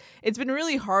 it's been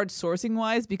really hard sourcing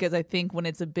wise, because I think when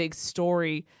it's a big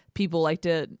story,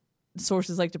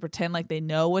 sources like to pretend like they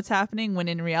know what's happening, when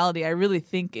in reality, I really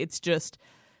think it's just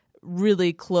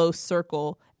really close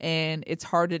circle, and it's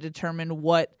hard to determine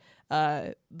what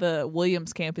the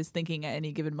Williams camp is thinking at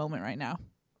any given moment right now.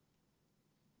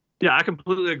 Yeah, I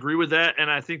completely agree with that. And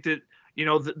I think that,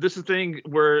 this is the thing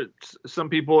where some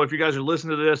people, if you guys are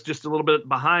listening to this, just a little bit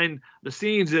behind the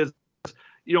scenes is,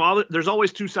 there's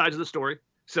always two sides of the story.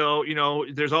 So,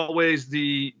 there's always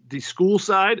the school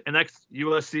side, and that's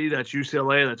USC, that's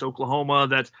UCLA, that's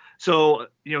Oklahoma. So,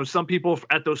 some people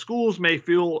at those schools may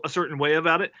feel a certain way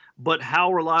about it, but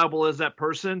how reliable is that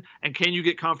person? And can you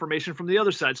get confirmation from the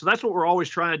other side? So that's what we're always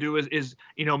trying to do is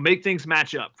make things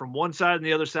match up from one side and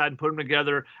the other side and put them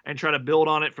together and try to build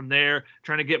on it from there,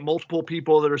 trying to get multiple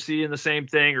people that are seeing the same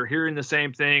thing or hearing the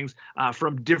same things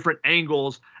from different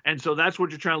angles. And so that's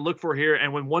what you're trying to look for here.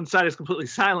 And when one side is completely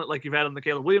silent, like you've had on the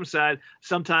Caleb Williams side,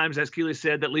 sometimes, as Keely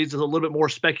said, that leads to a little bit more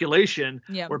speculation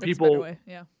where people,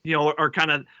 are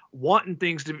kind of wanting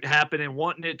things to happen and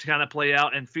wanting it to kind of play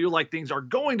out and feel like things are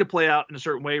going to play out in a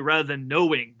certain way rather than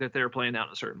knowing that they're playing out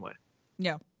in a certain way.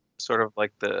 Yeah. Sort of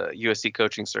like the USC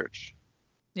coaching search.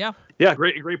 Yeah.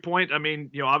 Great point. I mean,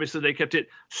 obviously they kept it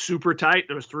super tight.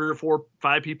 There was 3 or 4,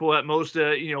 5 people at most,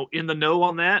 in the know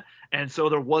on that. And so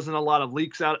there wasn't a lot of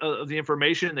leaks out of the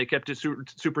information. They kept it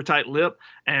super tight lip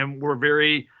and were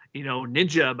very,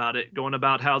 ninja about it, going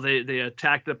about how they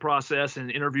attacked the process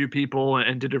and interview people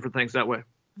and did different things that way.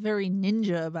 Very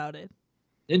ninja about it.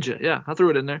 Ninja. Yeah. I threw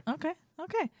it in there. Okay.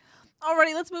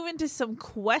 Alrighty, let's move into some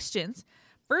questions.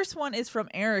 First one is from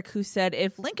Eric, who said,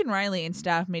 if Lincoln Riley and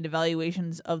staff made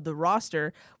evaluations of the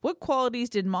roster, what qualities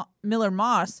did Miller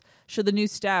Moss show the new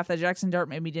staff that Jackson Dart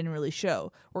maybe didn't really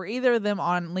show? Were either of them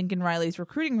on Lincoln Riley's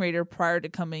recruiting radar prior to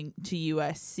coming to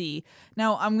USC?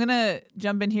 Now, I'm going to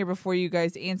jump in here before you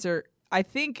guys answer. I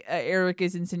think Eric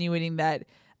is insinuating that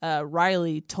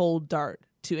Riley told Dart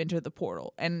to enter the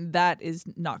portal, and that is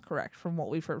not correct from what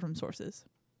we've heard from sources.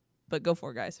 But go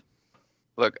for it, guys.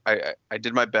 Look, I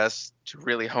did my best to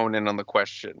really hone in on the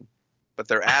question, but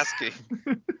they're asking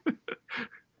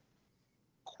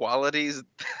qualities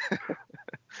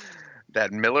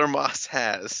that Miller Moss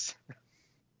has,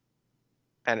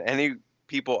 and any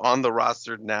people on the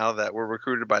roster now that were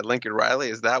recruited by Lincoln Riley.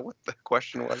 Is that what the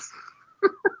question was?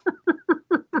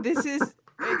 This is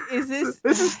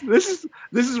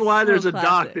why so there's a classic.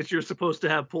 doc that you're supposed to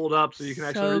have pulled up so you can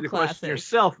actually read the classic. question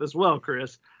yourself as well,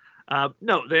 Chris.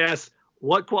 No, they asked,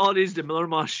 what qualities did Miller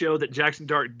Moss show that Jackson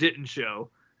Dart didn't show?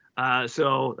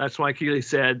 So that's why Keely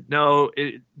said, no,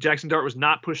 Jackson Dart was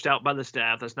not pushed out by the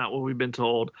staff. That's not what we've been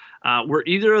told. Were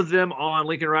either of them on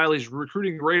Lincoln Riley's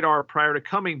recruiting radar prior to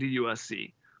coming to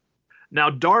USC?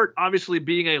 Now, Dart, obviously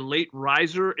being a late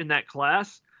riser in that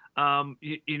class,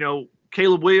 you know,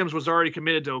 Caleb Williams was already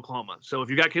committed to Oklahoma. So if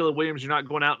you got Caleb Williams, you're not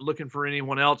going out and looking for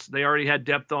anyone else. They already had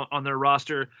depth on their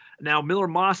roster. Now, Miller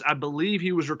Moss, I believe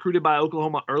he was recruited by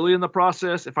Oklahoma early in the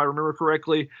process, if I remember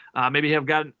correctly. Maybe have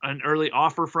gotten an early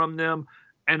offer from them.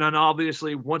 And then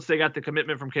obviously, once they got the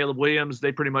commitment from Caleb Williams,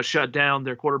 they pretty much shut down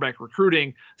their quarterback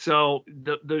recruiting. So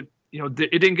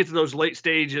it didn't get to those late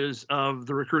stages of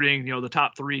the recruiting, you know, the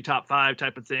top 3, top 5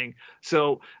 type of thing.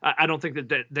 So I don't think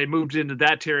that they moved into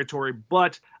that territory,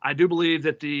 but I do believe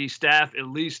that the staff at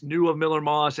least knew of Miller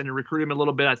Moss and recruited him a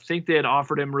little bit. I think they had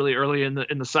offered him really early in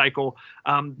the cycle.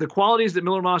 The qualities that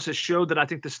Miller Moss has showed that I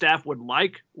think the staff would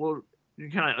like, well, you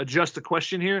kind of adjust the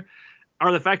question here,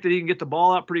 are the fact that he can get the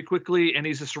ball out pretty quickly and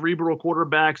he's a cerebral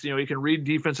quarterback. So, you know, he can read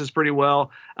defenses pretty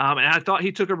well. And I thought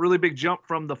he took a really big jump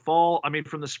from the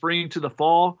spring to the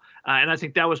fall. And I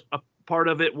think that was a part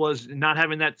of it was not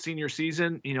having that senior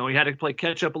season. You know, he had to play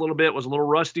catch up a little bit, was a little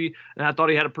rusty, and I thought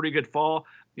he had a pretty good fall.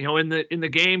 You know, in the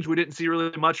games, we didn't see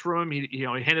really much from him. He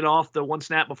handed off the one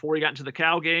snap before he got into the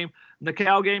Cal game. In the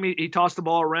Cal game, he tossed the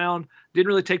ball around, didn't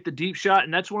really take the deep shot,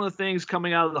 and that's one of the things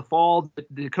coming out of the fall.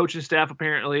 The coaching staff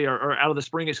apparently, or out of the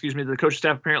spring, the coaching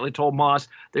staff apparently told Moss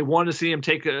they wanted to see him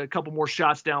take a couple more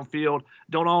shots downfield.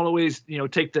 Don't always, you know,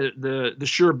 take the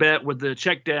sure bet with the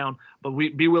check down, but we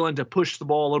be willing to push the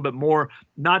ball a little bit more.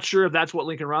 Not sure if that's what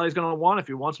Lincoln Riley's going to want, if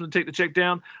he wants him to take the check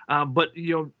down. But,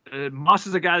 you know, Moss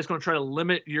is a guy that's going to try to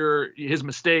limit his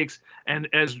mistakes. And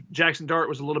as Jackson Dart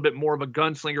was a little bit more of a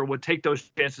gunslinger, would take those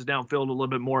chances downfield a little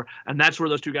bit more. And that's where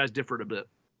those two guys differed a bit.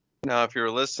 Now, if you're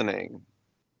listening,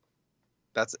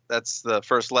 that's the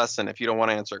first lesson. If you don't want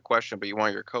to answer a question, but you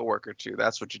want your coworker to,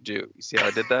 that's what you do. You see how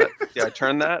I did that? See how I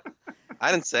turned that?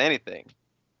 I didn't say anything.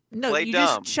 No, Play you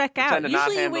dumb. just check out.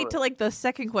 Usually you wait till like the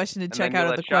second question to check out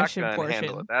of the question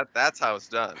portion. That's how it's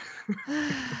done.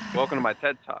 Welcome to my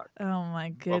TED Talk. Oh my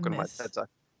goodness. Welcome to my TED Talk.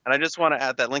 And I just want to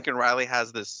add that Lincoln Riley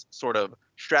has this sort of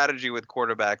strategy with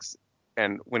quarterbacks,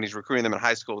 and when he's recruiting them in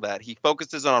high school, that he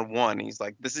focuses on one. He's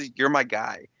like, you're my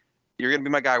guy. You're going to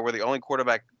be my guy. We're the only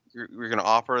quarterback you're going to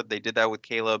offer. They did that with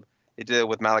Caleb. They did it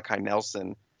with Malachi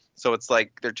Nelson. So it's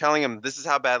like they're telling him, this is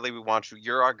how badly we want you.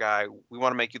 You're our guy. We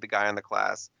want to make you the guy in the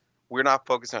class. We're not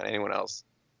focusing on anyone else.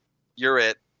 You're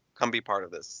it. Come be part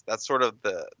of this. That's sort of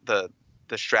the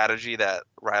strategy that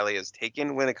Riley has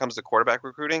taken when it comes to quarterback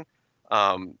recruiting.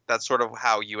 That's sort of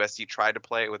how USC tried to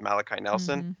play it with Malachi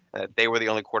Nelson. Mm-hmm. They were the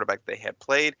only quarterback they had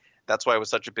played. That's why it was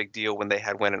such a big deal when they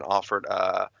had went and offered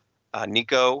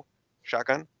Nico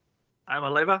Shotgun. I'm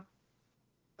a Leva.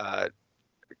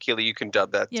 Keely, you can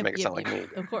dub that to make it sound like me.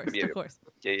 Of course, of course.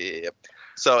 Yeah.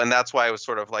 So, and that's why it was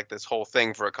sort of like this whole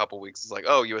thing for a couple weeks. It's like,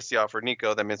 oh, USC offered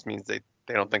Nico. That means they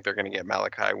don't think they're going to get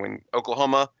Malachi. When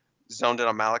Oklahoma zoned in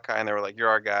on Malachi and they were like, you're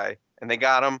our guy. And they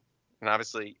got him. And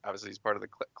obviously he's part of the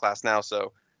class now.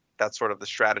 So that's sort of the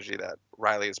strategy that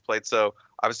Riley has played. So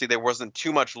obviously there wasn't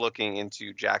too much looking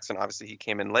into Jackson. Obviously he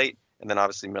came in late, and then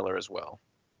obviously Miller as well.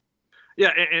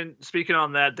 Yeah, and speaking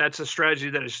on that, that's a strategy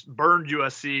that has burned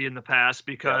USC in the past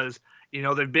because, you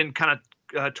know, they've been kind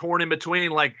of torn in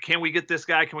between, like, can we get this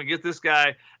guy? Can we get this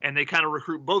guy? And they kind of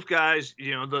recruit both guys.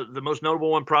 You know, the most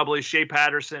notable one probably Shea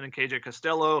Patterson and KJ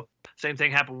Costello. Same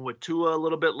thing happened with Tua a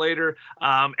little bit later.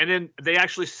 And then they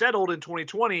actually settled in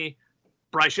 2020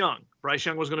 Bryce Young. Bryce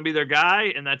Young was going to be their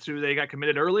guy, and that's who they got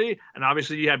committed early. And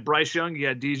obviously you had Bryce Young, you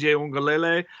had DJ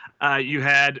Ungalele, you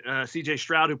had CJ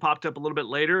Stroud, who popped up a little bit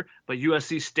later, but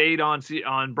USC stayed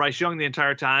on Bryce Young the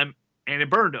entire time, and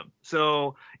it burned him.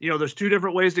 So, you know, there's two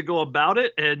different ways to go about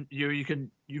it, and you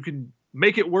can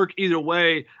make it work either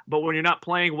way. But when you're not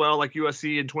playing well like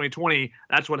USC in 2020,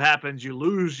 that's what happens. You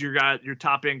lose your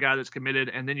top end guy that's committed,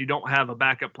 and then you don't have a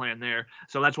backup plan there.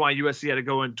 So that's why USC had to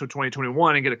go into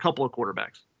 2021 and get a couple of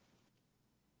quarterbacks.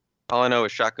 All I know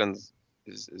is Shotguns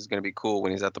is going to be cool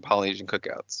when he's at the Polynesian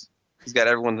cookouts. He's got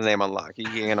everyone's name on lock. He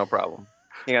ain't got no problem.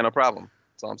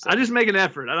 That's all I'm saying. I just make an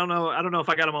effort. I don't know if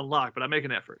I got him on lock, but I make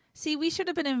an effort. See, we should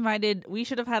have been invited. We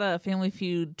should have had a Family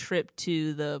Feud trip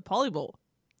to the Poly Bowl.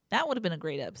 That would have been a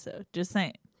great episode. Just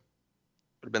saying.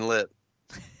 Would have been lit.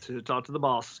 To talk to the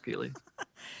boss, Keely.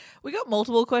 We got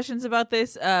multiple questions about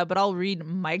this, but I'll read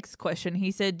Mike's question.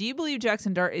 He said, do you believe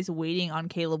Jackson Dart is waiting on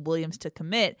Caleb Williams to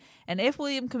commit? And if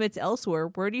Williams commits elsewhere,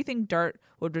 where do you think Dart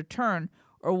would return,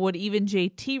 or would even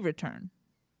JT return?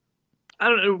 I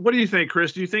don't know. What do you think,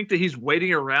 Chris? Do you think that he's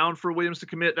waiting around for Williams to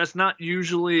commit? That's not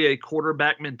usually a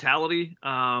quarterback mentality,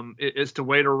 is to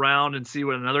wait around and see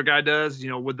what another guy does,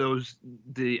 with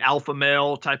the alpha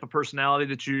male type of personality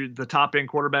that the top end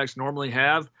quarterbacks normally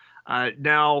have.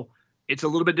 Now, it's a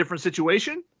little bit different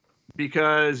situation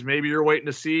because maybe you're waiting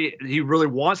to see he really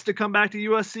wants to come back to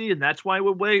USC and that's why he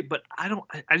would wait. But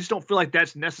I just don't feel like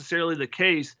that's necessarily the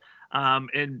case.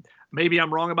 And maybe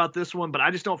I'm wrong about this one, but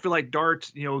I just don't feel like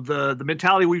Dart, the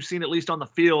mentality we've seen, at least on the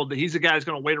field, that he's a guy who's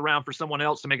going to wait around for someone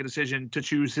else to make a decision to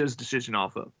choose his decision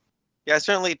off of. Yeah, I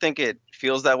certainly think it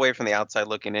feels that way from the outside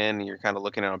looking in. You're kind of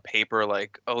looking at on paper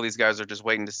like, oh, these guys are just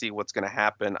waiting to see what's going to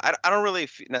happen. I don't really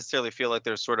necessarily feel like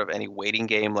there's sort of any waiting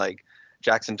game like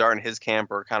Jackson Dart and his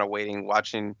camp are kind of waiting,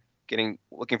 looking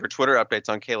for Twitter updates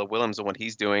on Caleb Williams and what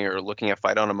he's doing or looking at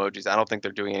fight on emojis. I don't think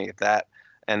they're doing any of that.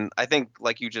 And I think,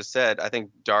 like you just said, I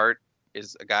think Dart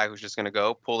is a guy who's just going to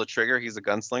go pull the trigger. He's a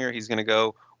gunslinger. He's going to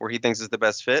go where he thinks is the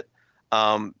best fit.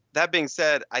 That being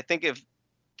said, I think if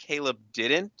Caleb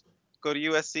didn't go to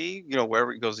USC,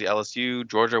 wherever he goes to LSU,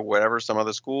 Georgia, whatever, some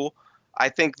other school, I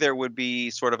think there would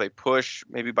be sort of a push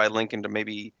maybe by Lincoln to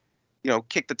maybe,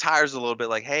 kick the tires a little bit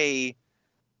like, hey,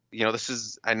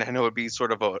 I know it'd be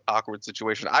sort of an awkward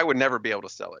situation. I would never be able to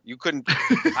sell it. You couldn't,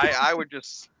 I would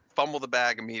just fumble the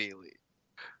bag immediately.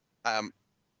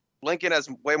 Lincoln has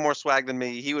way more swag than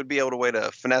me. He would be able to way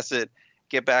to finesse it,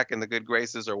 get back in the good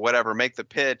graces or whatever, make the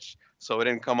pitch so it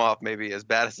didn't come off maybe as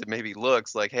bad as it maybe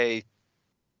looks. Like, hey,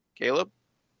 Caleb,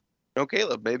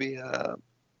 maybe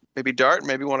Dart,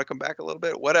 maybe want to come back a little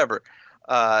bit, whatever.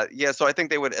 So I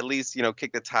think they would at least,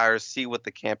 kick the tires, see what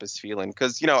the camp is feeling.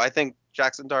 Because, I think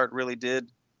Jackson Dart really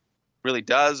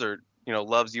does, or,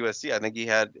 loves USC. I think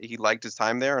he liked his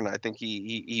time there, and I think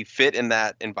he fit in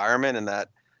that environment and that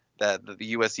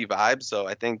the USC vibe. So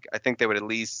I think they would at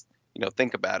least,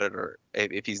 think about it, or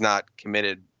if he's not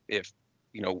committed, if,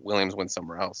 Williams went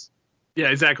somewhere else. Yeah,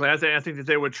 exactly. I think that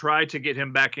they would try to get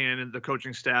him back in the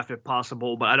coaching staff if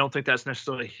possible, but I don't think that's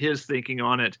necessarily his thinking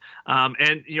on it. I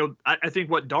think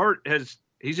what Dart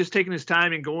he's just taking his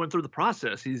time and going through the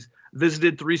process. He's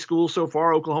visited 3 schools so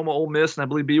far: Oklahoma, Ole Miss, and I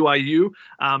believe BYU.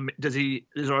 Are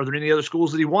there any other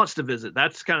schools that he wants to visit?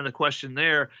 That's kind of the question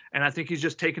there. And I think he's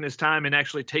just taking his time and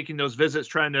actually taking those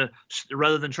visits,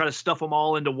 rather than try to stuff them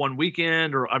all into 1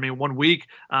 weekend 1 week.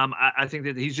 I think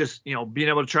that he's just, being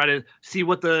able to try to see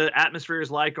what the atmosphere is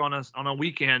like on a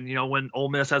weekend, when Ole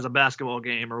Miss has a basketball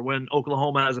game or when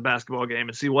Oklahoma has a basketball game,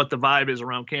 and see what the vibe is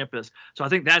around campus. So I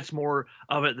think that's more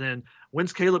of it than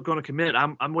when's Caleb going to commit.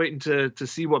 I'm waiting to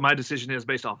see what my decision is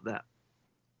based off of that.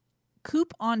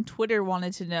 Coop on Twitter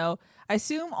wanted to know, I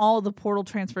assume all the portal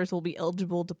transfers will be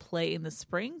eligible to play in the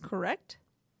spring, correct?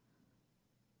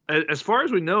 As far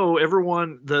as we know,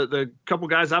 everyone, the couple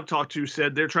guys I've talked to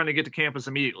said they're trying to get to campus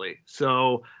immediately.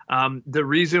 So the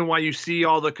reason why you see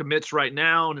all the commits right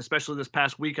now, and especially this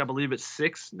past week, I believe it's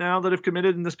 6 now that have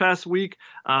committed in this past week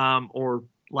or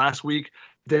last week,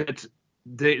 that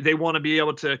they want to be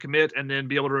able to commit and then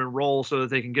be able to enroll so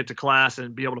that they can get to class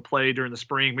and be able to play during the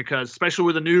spring, because especially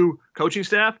with a new coaching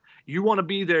staff, you want to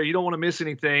be there. You don't want to miss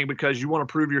anything because you want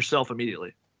to prove yourself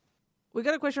immediately. We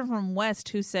got a question from West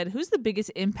who said, who's the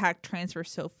biggest impact transfer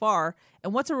so far,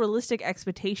 and what's a realistic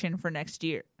expectation for next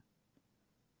year?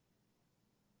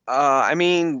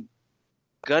 Gun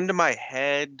to my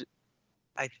head,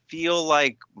 I feel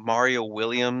like Mario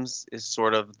Williams is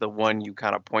sort of the one you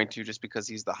kind of point to just because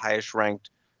he's the highest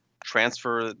ranked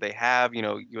transfer they have.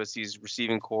 USC's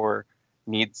receiving core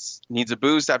needs a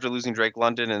boost after losing Drake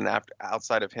London, and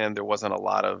outside of him, there wasn't a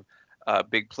lot of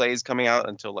big plays coming out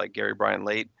until like Gary Bryant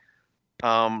late.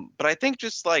 But I think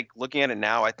just like looking at it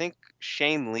now, I think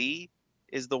Shane Lee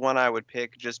is the one I would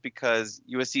pick just because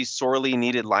USC sorely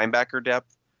needed linebacker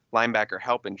depth, linebacker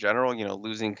help in general,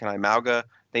 losing Kenai Mauga.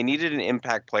 They needed an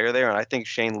impact player there. And I think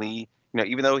Shane Lee,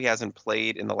 even though he hasn't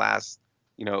played in the last,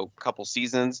 couple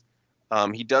seasons,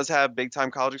 he does have big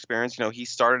time college experience. He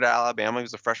started at Alabama. He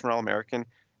was a freshman All-American.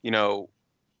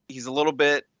 He's a little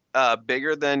bit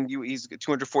bigger than you. He's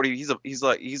 240.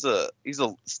 He's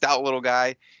a stout little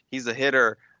guy. He's a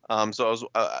hitter. So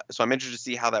I'm interested to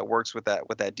see how that works with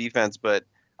that defense. But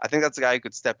I think that's a guy who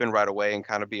could step in right away and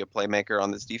kind of be a playmaker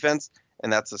on this defense.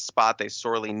 And that's a spot they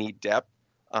sorely need depth.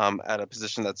 at a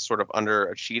position that's sort of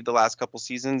underachieved the last couple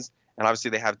seasons. And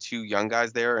obviously they have two young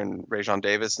guys there, and Rajon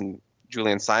Davis and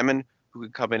Julian Simon, who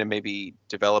could come in and maybe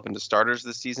develop into starters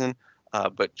this season.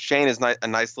 But Shane is a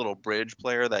nice little bridge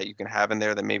player that you can have in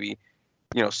there that maybe,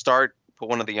 start, put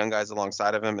one of the young guys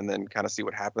alongside of him, and then kind of see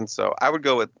what happens. So I would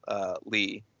go with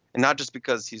Lee, and not just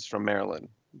because he's from Maryland,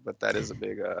 but that is a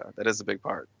big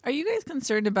part. Are you guys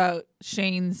concerned about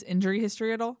Shane's injury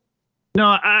history at all? No,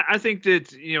 I think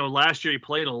that, last year he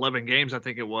played 11 games, I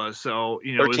think it was. So,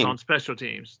 it was on special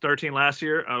teams. 13 last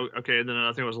year. Oh, okay. And then I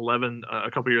think it was 11 a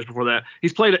couple years before that.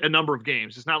 He's played a number of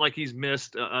games. It's not like he's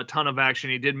missed a ton of action.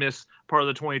 He did miss part of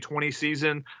the 2020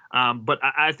 season. But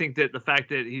I think that the fact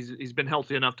that he's been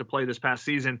healthy enough to play this past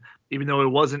season, even though it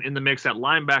wasn't in the mix at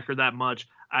linebacker that much,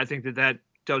 I think that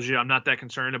tells you I'm not that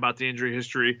concerned about the injury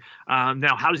history.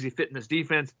 Now, how does he fit in this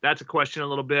defense? That's a question a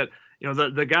little bit.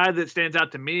 The guy that stands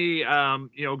out to me, going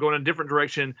in a different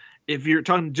direction, if you're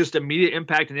talking just immediate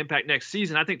impact and impact next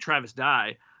season, I think Travis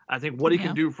Dye. I think what he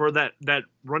can do for that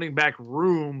running back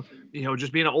room,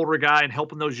 just being an older guy and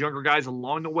helping those younger guys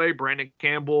along the way, Brandon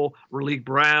Campbell, Raleek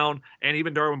Brown, and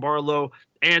even Darwin Barlow,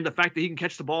 and the fact that he can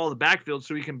catch the ball in the backfield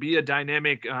so he can be a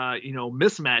dynamic,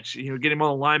 mismatch, get him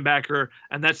on the linebacker.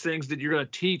 And that's things that you're going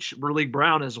to teach Raleek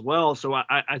Brown as well. So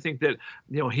I think that,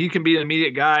 he can be an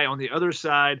immediate guy. On the other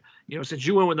side, since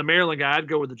you went with the Maryland guy, I'd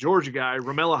go with the Georgia guy,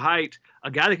 Romello Height,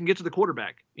 a guy that can get to the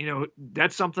quarterback.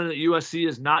 That's something that USC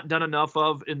has not done enough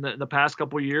of in the past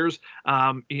couple of years.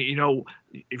 If you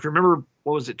remember,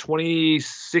 what was it,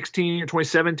 2016 or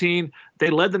 2017, they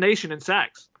led the nation in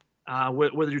sacks.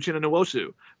 With Uchenna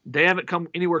Nwosu. They haven't come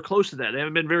anywhere close to that. They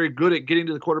haven't been very good at getting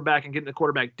to the quarterback and getting the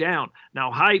quarterback down.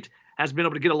 Now, Height has been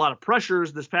able to get a lot of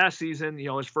pressures this past season.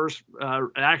 His first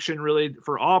action really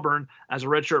for Auburn as a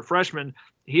redshirt freshman.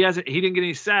 He didn't get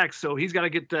any sacks, so he's got to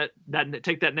get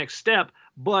take that next step.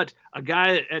 But a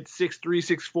guy at 6'3",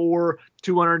 6'4",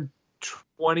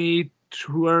 220,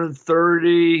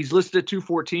 230. He's listed at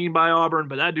 214 by Auburn,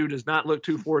 but that dude does not look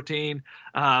 214.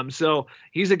 So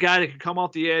he's a guy that can come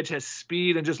off the edge, has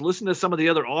speed, and just listen to some of the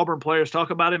other Auburn players talk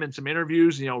about him in some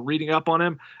interviews, reading up on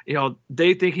him.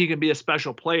 They think he can be a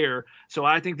special player. So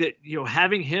I think that,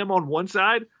 having him on one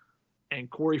side and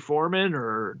Corey Foreman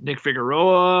or Nick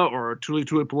Figueroa or Tuli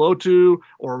Tuipulotu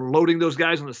or loading those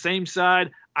guys on the same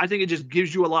side, I think it just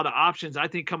gives you a lot of options. I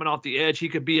think coming off the edge, he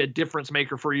could be a difference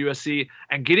maker for USC,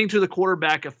 and getting to the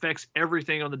quarterback affects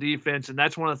everything on the defense. And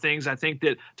that's one of the things I think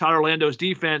that Todd Orlando's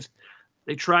defense,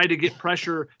 they tried to get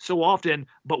pressure so often,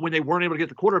 but when they weren't able to get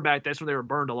the quarterback, that's when they were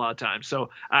burned a lot of times.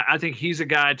 So I think he's a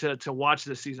guy to watch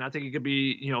this season. I think he could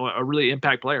be, a really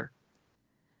impact player.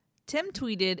 Tim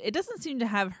tweeted, "It doesn't seem to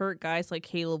have hurt guys like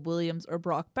Caleb Williams or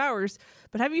Brock Bowers,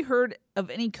 but have you heard of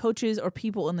any coaches or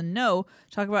people in the know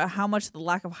talk about how much the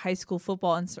lack of high school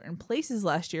football in certain places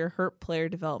last year hurt player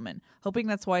development? Hoping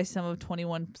that's why some of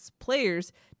 21's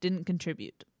players didn't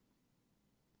contribute."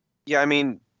 Yeah, I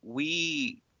mean,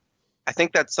 I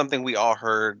think that's something we all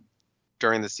heard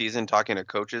during the season talking to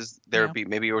coaches. There would be,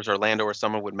 maybe it was Orlando or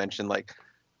someone would mention, like,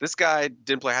 this guy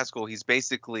didn't play high school. He's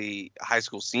basically a high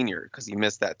school senior because he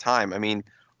missed that time. I mean,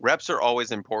 reps are always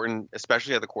important,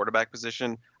 especially at the quarterback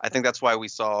position. I think that's why we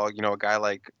saw, a guy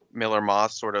like Miller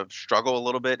Moss sort of struggle a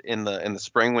little bit in the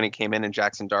spring when he came in, and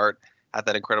Jackson Dart had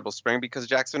that incredible spring because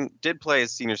Jackson did play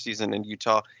his senior season in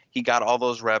Utah. He got all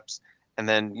those reps, and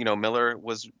then, Miller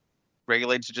was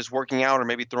regulated to just working out or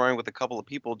maybe throwing with a couple of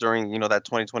people during, that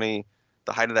 2020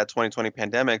 the height of that 2020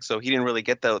 pandemic. So he didn't really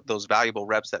get those valuable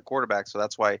reps at quarterback. So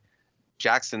that's why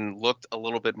Jackson looked a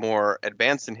little bit more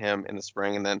advanced than him in the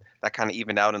spring. And then that kind of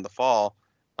evened out in the fall.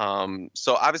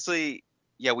 So obviously,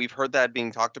 yeah, we've heard that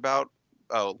being talked about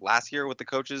last year with the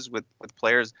coaches, with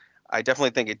players. I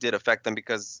definitely think it did affect them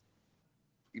because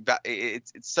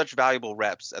it's such valuable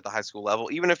reps at the high school level.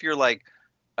 Even if you're like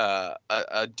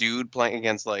a dude playing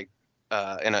against like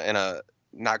in a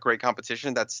not great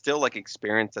competition, that's still like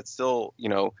experience. That's still,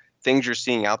 things you're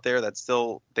seeing out there. That's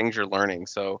still things you're learning.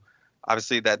 So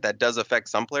obviously that does affect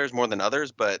some players more than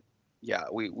others. But yeah,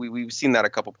 we've seen that a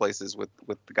couple places with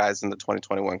the guys in the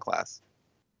 2021 class.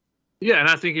 Yeah, and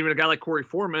I think even a guy like Corey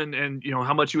Foreman and,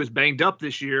 how much he was banged up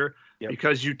this year,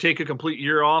 because you take a complete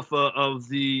year off of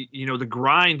the, the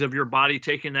grind of your body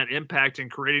taking that impact and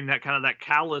creating that kind of that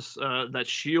callus, that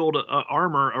shield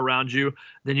armor around you,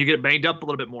 then you get banged up a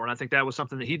little bit more. And I think that was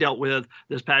something that he dealt with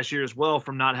this past year as well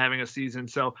from not having a season.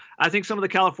 So I think some of the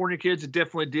California kids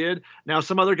definitely did. Now,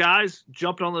 some other guys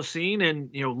jumped on the scene and,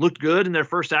 looked good in their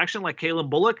first action, like Kalen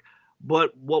Bullock.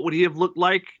 But what would he have looked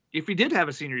like if he did have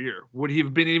a senior year? Would he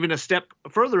have been even a step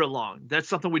further along? That's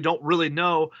something we don't really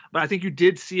know, but I think you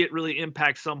did see it really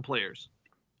impact some players.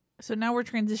 So now we're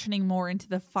transitioning more into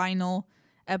the final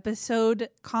episode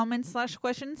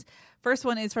comments/questions. First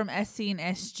one is from SC and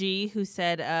SG, who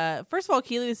said, first of all,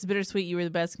 Keely, this is bittersweet. You were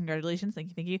the best. Congratulations.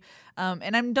 Thank you.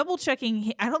 And I'm double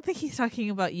checking. I don't think he's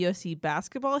talking about USC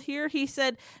basketball here. He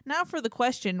said, now for the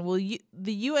question, will the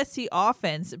USC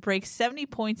offense break 70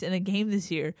 points in a game this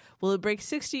year? Will it break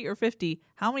 60 or 50?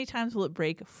 How many times will it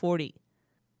break 40?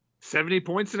 70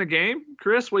 points in a game?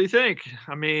 Chris, what do you think?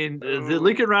 I mean, the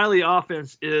Lincoln Riley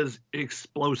offense is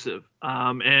explosive.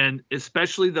 And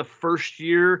especially the first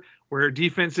year where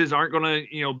defenses aren't going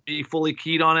to, be fully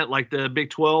keyed on it like the Big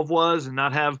 12 was and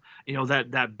not have,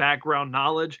 that background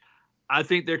knowledge. I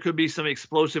think there could be some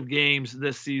explosive games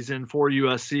this season for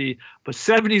USC, but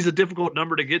 70 is a difficult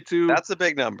number to get to. That's a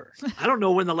big number. I don't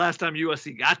know when the last time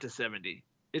USC got to 70.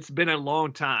 It's been a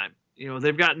long time.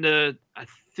 They've gotten to, I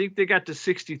think they got to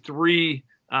 63,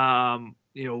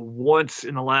 once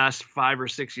in the last 5 or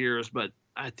 6 years, but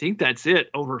I think that's it,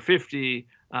 over 50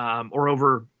 or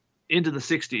over into the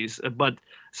 60s. But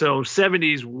so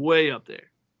 70 is way up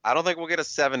there. I don't think we'll get a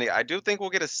 70. I do think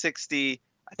we'll get a 60.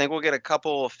 I think we'll get a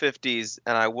couple of 50s,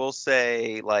 and I will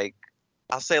say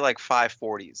I'll say 5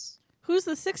 40s. Who's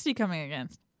the 60 coming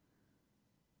against?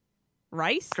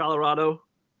 Rice? Colorado.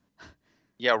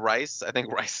 Yeah, Rice. I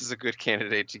think Rice is a good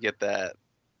candidate to get that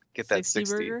 60.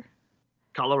 Burger?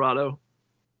 Colorado.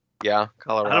 Yeah,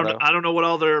 Colorado. I don't know what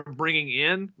all they're bringing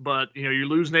in, but you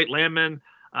lose Nate Landman.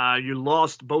 You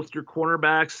lost both your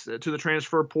cornerbacks to the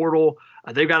transfer portal.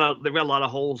 They've got a lot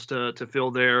of holes to fill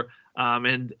there,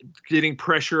 and getting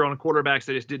pressure on quarterbacks.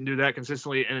 They just didn't do that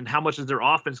consistently. And how much is their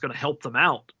offense going to help them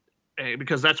out?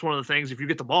 Because that's one of the things. If you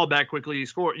get the ball back quickly,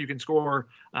 you can score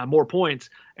more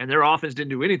points. And their offense didn't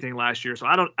do anything last year. So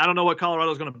I don't know what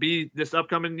Colorado's going to be this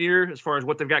upcoming year as far as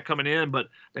what they've got coming in. But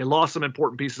they lost some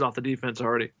important pieces off the defense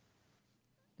already.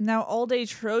 Now, All Day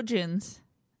Trojans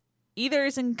either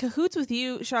is in cahoots with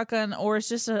you, Shotgun, or is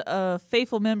just a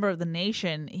faithful member of the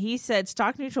nation. He said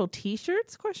stock neutral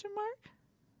T-shirts? ?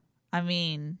 I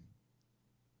mean,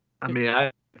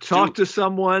 I talked to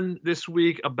someone this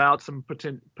week about some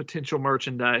potential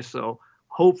merchandise, so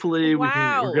hopefully we're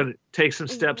going to take some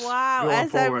steps. Wow! Going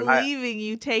As forward. I'm leaving,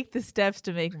 you take the steps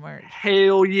to make merch.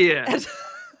 Hell yeah!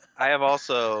 I have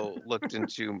also looked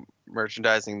into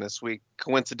merchandising this week.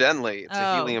 Coincidentally, it's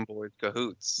a Helium Boys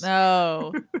cahoots.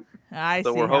 No, I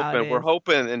so see. We're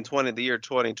hoping in the year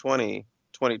 2020,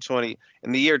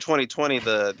 in the year 2020,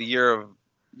 the year of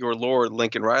your Lord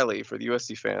Lincoln Riley for the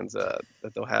USC fans, that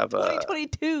they'll have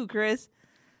 2022, Chris.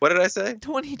 What did I say?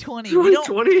 2020.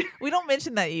 2020. We don't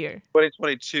mention that year.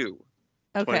 2022.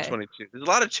 Okay. 2022. There's a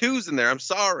lot of twos in there. I'm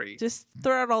sorry. Just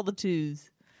throw out all the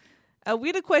twos. We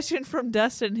had a question from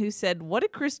Dustin who said, "What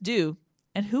did Chris do,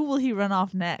 and who will he run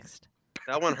off next?"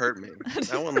 That one hurt me.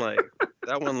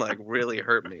 That one really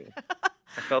hurt me.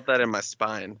 I felt that in my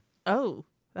spine. Oh,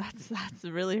 that's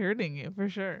really hurting you for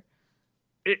sure.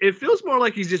 It feels more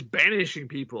like he's just banishing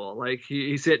people. Like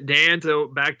he sent Dan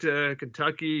back to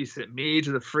Kentucky. He sent me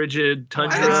to the frigid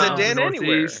tundra. I didn't send Dan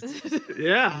anywhere.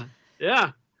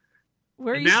 Yeah.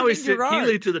 Where are you now he sent Gerard?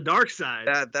 Keely to the dark side.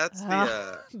 That's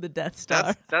the Death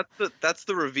Star. That's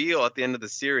the reveal at the end of the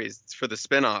series for the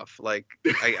spinoff. Like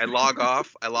I log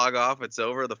off, it's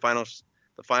over, the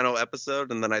final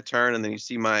episode, and then I turn, and then you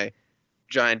see my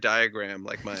giant diagram,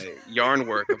 like my yarn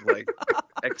work of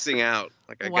Xing out.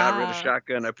 Like I got rid of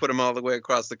Shotgun, I put him all the way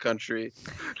across the country.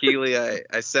 Keely,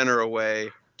 I sent her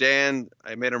away. Dan,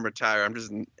 I made him retire. I'm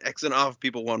just Xing off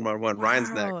people one by one. Wow.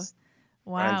 Ryan's next.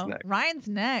 Wow. Ryan's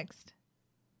next.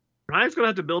 Ryan's gonna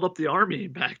have to build up the army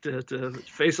back to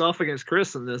face off against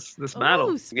Chris in this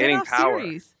battle. Getting power.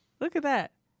 Series. Look at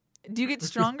that. Do you get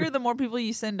stronger the more people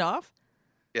you send off?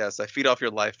 Yes, I feed off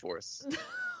your life force.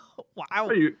 Wow.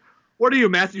 What are you,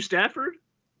 Matthew Stafford?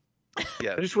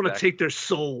 Yeah. I just want to take their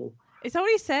soul. Is that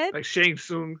what he said? Like Shang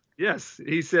Tsung. Yes.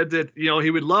 He said that, he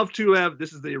would love to have,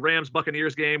 this is the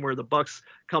Rams-Buccaneers game where the Bucs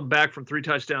come back from 3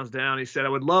 touchdowns down. He said, I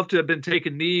would love to have been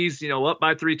taking knees, up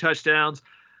by 3 touchdowns.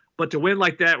 But to win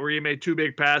like that, where you made 2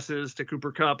 big passes to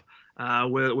Cooper Kupp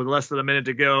with less than a minute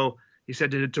to go, he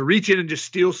said to reach in and just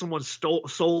steal someone's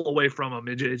soul away from him,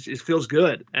 it feels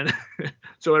good. And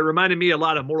so it reminded me a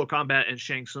lot of Mortal Kombat and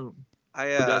Shang Tsung. Who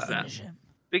does that?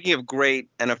 Speaking of great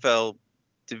NFL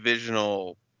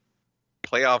divisional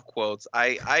playoff quotes,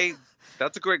 I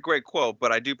that's a great quote,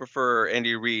 but I do prefer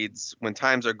Andy Reid's "When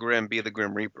times are grim, be the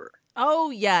Grim Reaper." Oh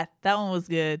yeah, that one was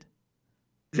good.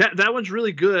 That one's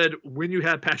really good when you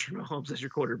have Patrick Mahomes as your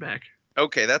quarterback.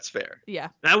 Okay, that's fair. Yeah.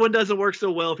 That one doesn't work so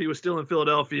well if he was still in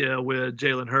Philadelphia with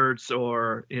Jalen Hurts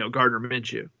or Gardner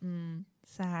Minshew.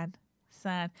 Sad.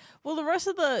 sad. Well, the rest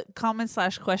of the comments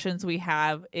 / questions we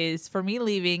have is for me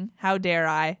leaving. How dare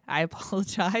I? I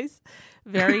apologize.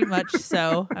 Very much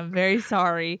so. I'm very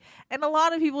sorry. And a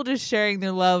lot of people just sharing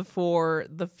their love for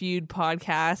the Feud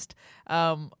podcast.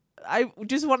 I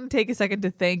just want to take a second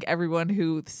to thank everyone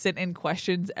who sent in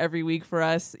questions every week for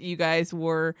us. You guys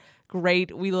were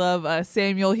great. We love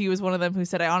Samuel. He was one of them who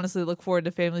said, I honestly look forward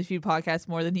to Family Feud podcast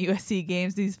more than USC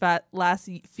games these last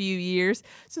few years.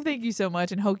 So thank you so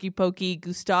much. And Hokey Pokey,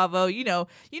 Gustavo, you know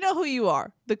who you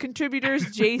are. The contributors,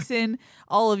 Jason,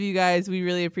 all of you guys, we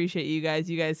really appreciate you guys.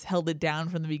 You guys held it down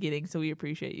from the beginning, so we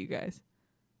appreciate you guys.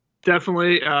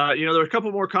 Definitely. There were a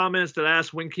couple more comments that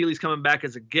asked when Keely's coming back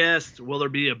as a guest. Will there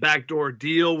be a backdoor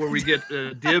deal where we get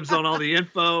dibs on all the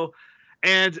info?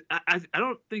 And I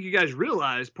don't think you guys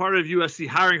realize part of USC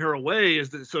hiring her away is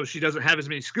that so she doesn't have as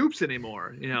many scoops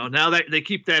anymore. Now that they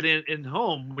keep that in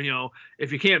home,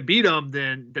 if you can't beat them,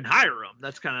 then hire them.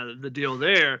 That's kind of the deal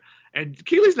there. And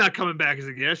Keely's not coming back as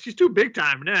a guest. She's too big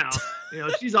time now.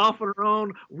 She's off on her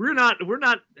own. We're not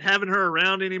having her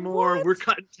around anymore. What? We're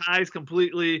cutting ties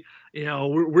completely.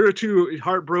 We're too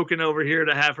heartbroken over here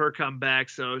to have her come back.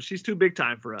 So she's too big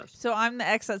time for us. So I'm the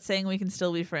ex that's saying we can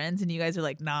still be friends, and you guys are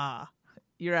like, nah,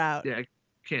 you're out. Yeah,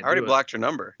 I already blocked your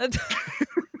number.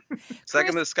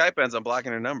 Second the Skype ends, I'm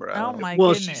blocking her number. Oh my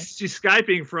well, goodness. she's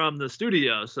Skyping from the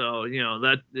studio, so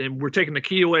and we're taking the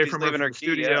key away She's from her leaving from her the key,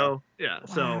 studio. Yeah, Wow.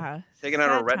 so taking out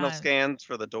her Sad retinal time. scans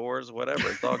for the doors, whatever.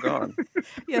 It's all gone.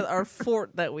 Yeah, our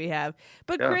fort that we have.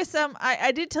 But Yeah. Chris,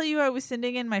 I did tell you I was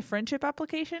sending in my friendship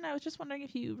application. I was just wondering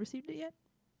if you received it yet.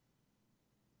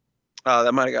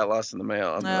 That might have got lost in the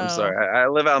mail. I'm Oh. sorry. I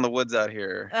live out in the woods out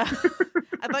here.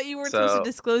 I thought you weren't supposed to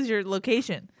disclose your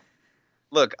location.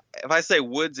 Look, if I say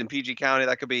woods in PG County,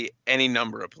 that could be any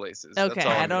number of places. That's Okay,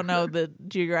 all I I'm don't gonna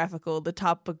know the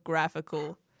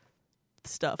topographical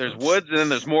stuff. There's woods and then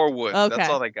there's more woods. Okay. That's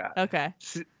all they got. Okay.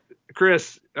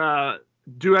 Chris,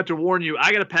 do have to warn you.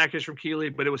 I got a package from Keely,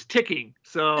 but it was ticking,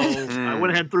 so I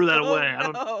went ahead and threw that away. I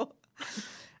don't. Oh,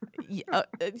 no.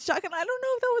 Shotgun, I don't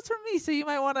know if that was from me, so you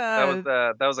might want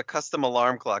That was a custom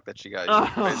alarm clock that she got you.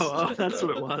 Oh, that's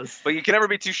what it was. But you can never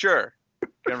be too sure.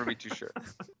 Never be too sure.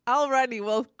 Alrighty,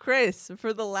 well, Chris,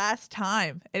 for the last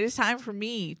time, it is time for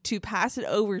me to pass it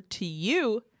over to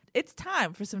you. It's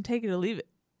time for some Take It or Leave It.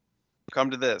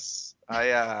 Come to this.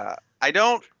 I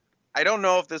don't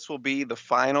know if this will be the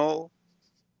final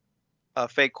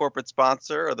fake corporate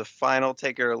sponsor or the final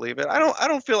Take It or Leave It. I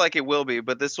don't feel like it will be,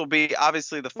 but this will be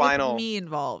obviously the final. With me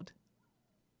involved.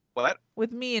 What?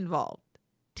 With me involved.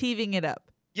 TVing it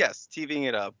up. Yes, TVing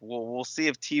it up. We'll see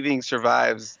if TVing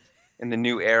survives in the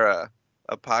new era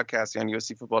of podcasting on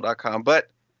USCFootball.com. But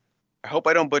I hope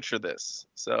I don't butcher this.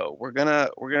 So we're gonna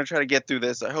try to get through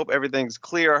this. I hope everything's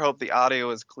clear. I hope the audio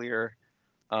is clear.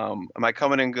 Am I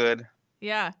coming in good?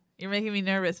 Yeah, you're making me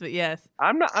nervous, but yes.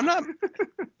 I'm not.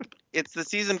 It's the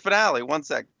season finale. One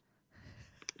sec.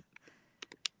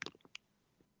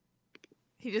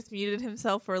 He just muted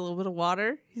himself for a little bit of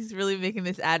water. He's really making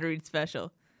this ad read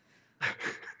special.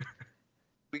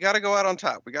 We got to go out on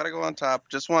top.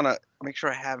 Just want to make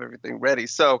sure I have everything ready.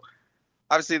 So,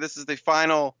 obviously, this is the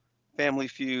final Family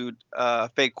Feud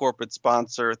fake corporate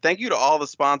sponsor. Thank you to all the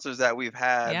sponsors that we've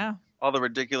had. Yeah. All the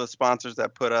ridiculous sponsors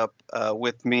that put up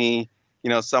with me.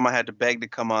 Some I had to beg to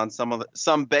come on.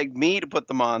 Some begged me to put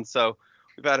them on. So,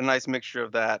 we've had a nice mixture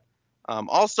of that.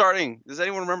 All starting. Does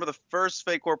anyone remember the first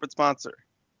fake corporate sponsor?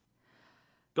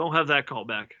 Don't have that call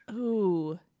back.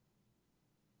 Ooh.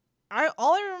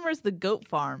 All I remember is the goat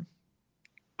farm,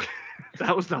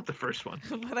 That was not the first one.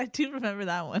 but I do remember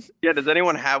that one. Yeah, does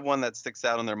anyone have one that sticks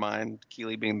out in their mind?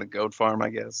 Keely being the goat farm, I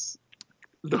guess.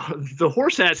 The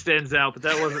horse hat stands out, but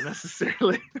that wasn't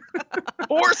necessarily.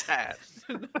 Horse hat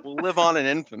will live on in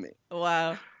infamy.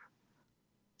 Wow.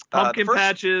 Pumpkin first-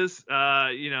 patches,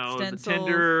 the Stencils.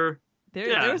 tender.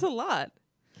 There was a lot.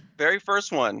 Very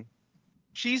first one,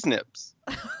 cheese nips.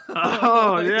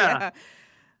 Oh, yeah.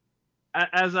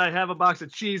 As I have a box of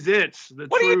Cheez-Its, the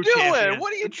What are true you doing? champion.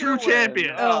 What are you the true doing?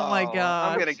 champion. Oh, my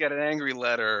gosh. I'm gonna get an angry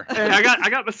letter. Hey, I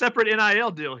got a separate NIL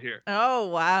deal here. Oh,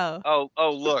 wow.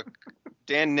 Oh, look,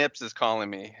 Dan Nips is calling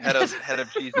me, head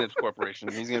of Cheese Nips Corporation.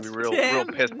 He's gonna be real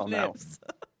pissed on that one. Nips.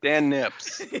 Dan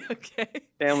Nips, Okay.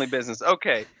 family business.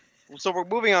 Okay, so we're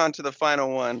moving on to the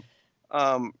final one.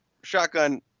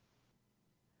 Shotgun.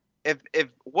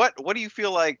 What do you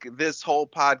feel like this whole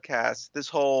podcast,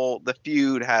 the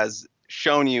feud has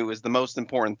shown you is the most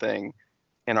important thing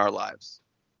in our lives?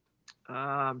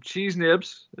 Cheese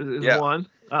Nibs is Yeah. one.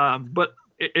 But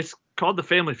it's called the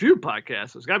Family Feud podcast,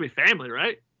 so it's got to be family,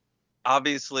 right?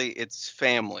 Obviously, it's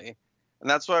family. And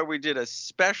that's why we did a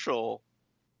special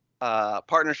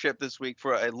partnership this week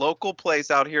for a local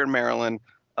place out here in Maryland,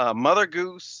 Mother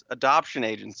Goose Adoption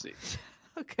Agency.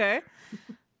 Okay.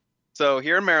 So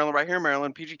here in Maryland, right here in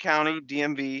Maryland, PG County,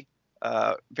 DMV,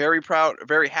 very proud,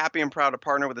 very happy and proud to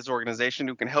partner with this organization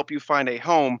who can help you find a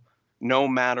home no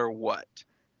matter what.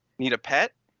 Need a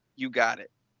pet? You got it.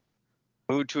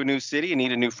 Move to a new city and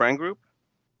need a new friend group?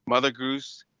 Mother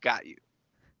Goose got you.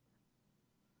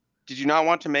 Did you not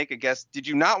want to make a guest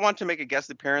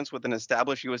appearance with an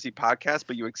established USC podcast,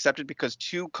 but you accepted because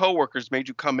 2 coworkers made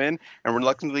you come in and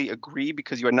reluctantly agree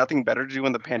because you had nothing better to do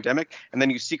in the pandemic, and then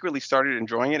you secretly started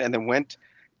enjoying it and then went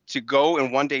to go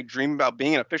and one day dream about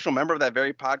being an official member of that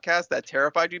very podcast that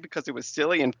terrified you because it was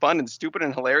silly and fun and stupid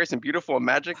and hilarious and beautiful and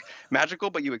magical,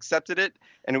 but you accepted it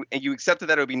and you accepted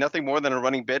that it would be nothing more than a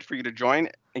running bid for you to join,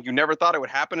 and you never thought it would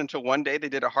happen until one day they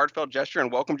did a heartfelt gesture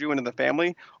and welcomed you into the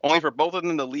family, only for both of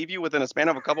them to leave you within a span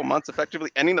of a couple months,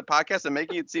 effectively ending the podcast and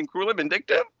making it seem cruel and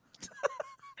vindictive?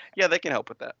 Yeah, they can help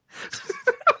with that.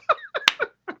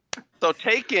 So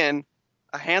take in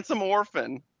a handsome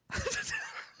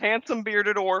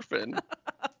bearded orphan,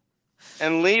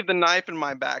 and leave the knife in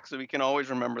my back so we can always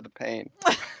remember the pain.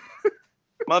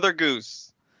 Mother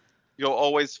Goose, you'll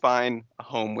always find a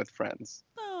home with friends.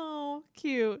 Oh,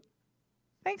 cute.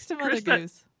 Thanks to Mother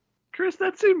Goose. Chris,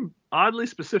 that seemed oddly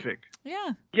specific.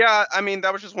 Yeah. Yeah, I mean,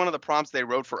 that was just one of the prompts they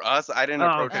wrote for us. I didn't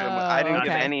approach them. I didn't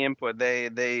give any input.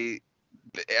 They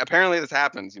apparently this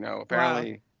happens,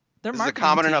 apparently this is a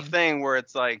common enough thing where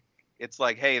it's like,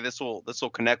 hey, this will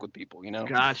connect with people,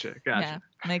 Gotcha. Yeah,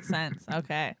 makes sense.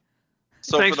 Okay.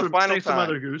 So thanks for the final time, to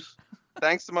Mother Goose.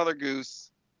 Thanks to Mother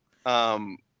Goose.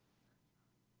 Number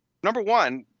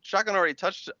one, Shotgun already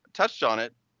touched on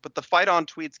it, but the Fight On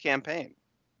Tweets campaign.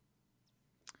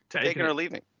 Taking or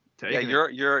leaving.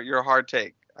 You're a hard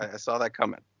take. I saw that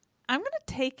coming. I'm gonna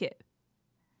take it.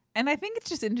 And I think it's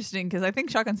just interesting because I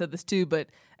think Shotgun said this too, but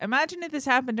imagine if this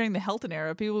happened during the Helton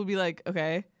era, people would be like,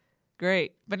 okay,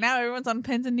 great. But now everyone's on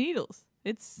pins and needles.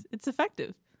 It's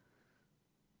effective.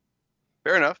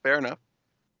 Fair enough.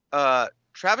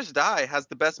 Travis Dye has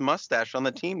the best mustache on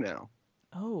the team now.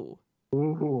 Oh.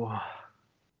 Ooh.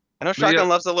 I know Shotgun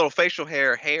loves a little facial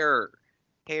hair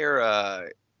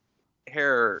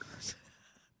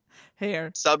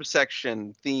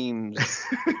subsection themes.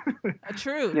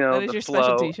 True. That is your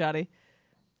specialty, Shotty.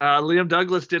 Liam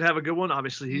Douglas did have a good one.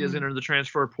 Obviously, he has entered the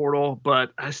transfer portal,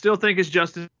 but I still think it's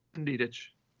Justin Dedich.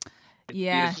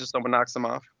 Yeah. Dedich just someone knocks him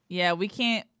off. Yeah,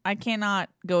 I cannot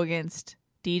go against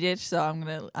Dedich, so I'm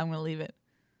gonna leave it.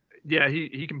 Yeah,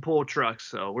 he can pull trucks,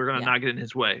 so we're gonna not get in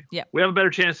his way. Yeah. We have a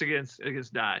better chance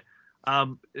against Dye.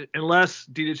 Unless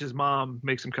Dedich's mom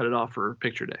makes him cut it off for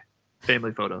picture day.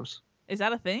 Family photos. Is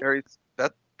that a thing?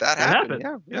 That happened.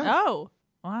 Yeah. Oh,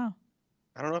 wow.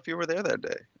 I don't know if you were there that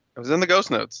day. I was in the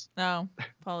ghost notes. Oh,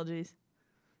 apologies.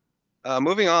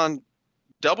 Moving on,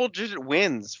 double-digit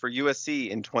wins for USC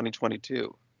in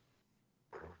 2022.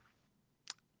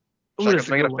 Shotgun's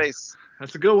making a face.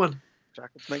 That's a good one.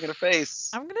 Shotgun's making a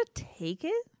face. I'm going to take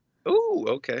it. Ooh,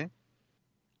 okay.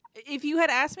 If you had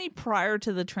asked me prior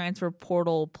to the transfer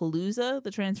portal palooza,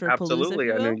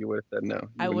 Absolutely, I knew you would have said no.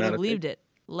 I would have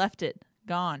left it,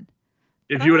 gone.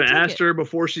 If you would have asked her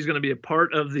before she's going to be a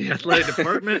part of the athletic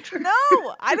department. No,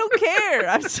 I don't care.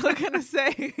 I'm still going to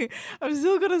say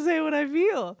what I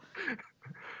feel.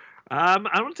 I'm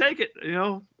going to take it.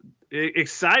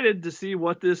 Excited to see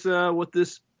what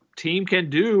this team can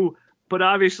do, but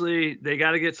obviously they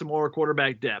got to get some more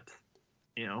quarterback depth.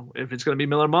 If it's going to be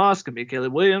Miller Moss, going to be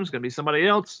Caleb Williams, going to be somebody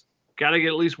else, got to get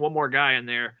at least one more guy in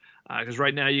there. Because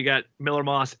right now you got Miller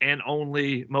Moss and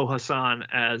only Mo Hassan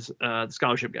as the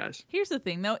scholarship guys. Here's the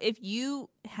thing, though. If you're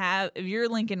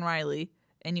Lincoln Riley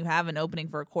and you have an opening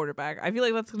for a quarterback, I feel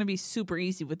like that's going to be super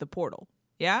easy with the portal.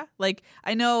 Yeah? Like,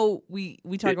 I know we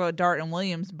talk about Dart and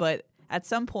Williams, but at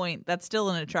some point, that's still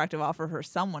an attractive offer for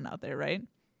someone out there, right?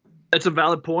 That's a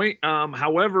valid point.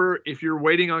 However, if you're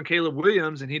waiting on Caleb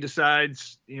Williams and he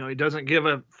decides, he doesn't give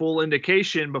a full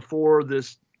indication before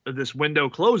this window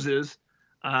closes,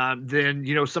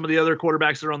 then some of the other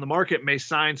quarterbacks that are on the market may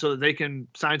sign so that they can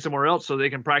sign somewhere else so they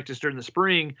can practice during the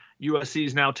spring. USC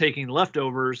is now taking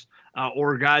leftovers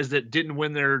or guys that didn't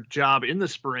win their job in the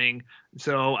spring.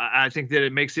 So I think that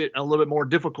it makes it a little bit more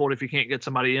difficult if you can't get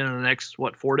somebody in the next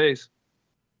 4 days.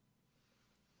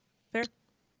 Fair.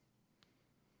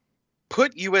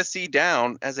 Put USC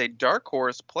down as a dark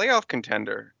horse playoff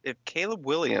contender if Caleb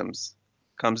Williams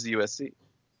comes to USC.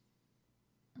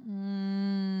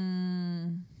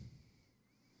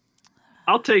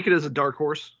 I'll take it as a dark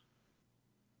horse.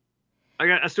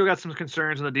 I still got some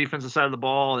concerns on the defensive side of the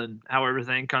ball and how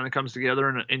everything kind of comes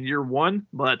together in year one.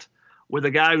 But with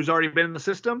a guy who's already been in the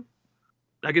system,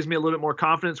 that gives me a little bit more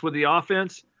confidence with the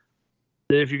offense.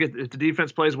 If the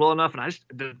defense plays well enough, and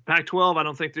the Pac-12, I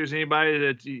don't think there's anybody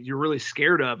that you're really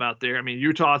scared of out there. I mean,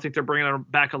 Utah, I think they're bringing them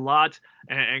back a lot,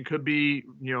 and could be,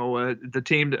 the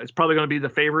team that's probably going to be the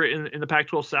favorite in the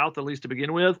Pac-12 South, at least to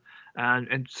begin with.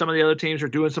 And some of the other teams are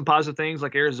doing some positive things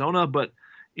like Arizona, but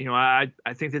I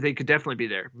think that they could definitely be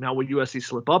there. Now, will USC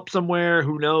slip up somewhere?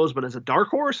 Who knows? But as a dark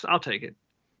horse, I'll take it.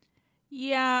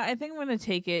 Yeah, I think I'm going to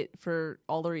take it for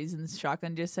all the reasons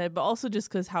Shotgun just said, but also just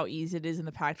because how easy it is in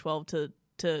the Pac-12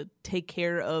 to take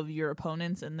care of your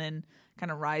opponents and then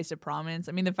kind of rise to prominence.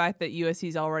 I mean, the fact that USC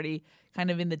is already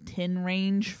kind of in the 10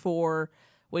 range for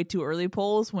way too early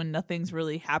polls when nothing's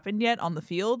really happened yet on the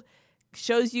field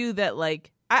shows you that,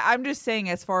 like, I'm just saying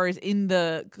as far as in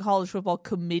the college football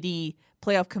committee,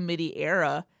 playoff committee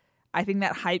era, I think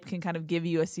that hype can kind of give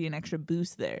USC an extra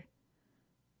boost there.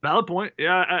 Valid point.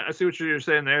 Yeah, I see what you're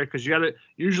saying there, because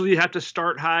you have to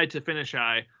start high to finish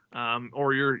high.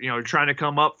 Or you're trying to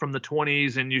come up from the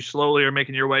 20s and you slowly are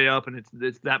making your way up, and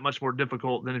it's that much more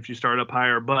difficult than if you start up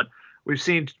higher. But we've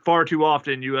seen far too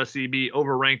often USC be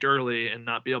overranked early and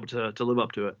not be able to live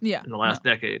up to it in the last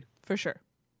decade. For sure.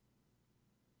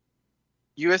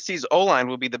 USC's O-line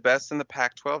will be the best in the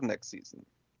Pac-12 next season.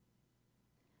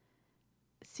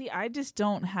 See, I just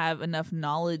don't have enough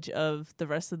knowledge of the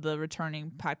rest of the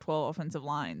returning Pac-12 offensive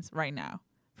lines right now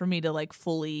for me to like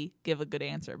fully give a good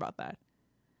answer about that.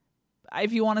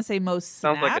 If you want to say most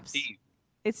snaps, sounds like a team.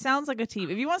 It sounds like a team.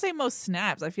 If you want to say most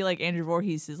snaps, I feel like Andrew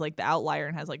Voorhees is like the outlier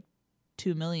and has like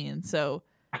 2 million. So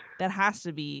that has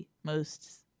to be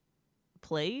most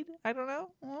played. I don't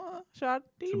know. Shot,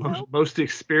 do you help? Most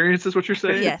experience is what you're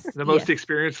saying? Yes. The most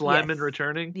experienced lineman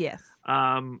returning? Yes.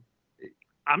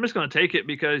 I'm just going to take it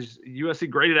because USC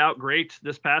graded out great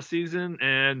this past season,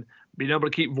 and being able to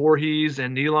keep Voorhees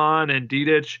and Nealon and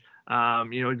Dedich,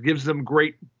 it gives them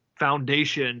great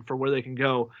foundation for where they can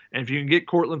go. And if you can get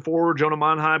Cortland Ford, Jonah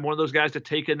Monheim, one of those guys to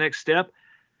take a next step,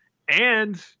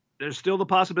 and there's still the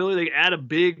possibility they add a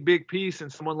big piece in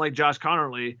someone like Josh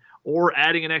Connerly, or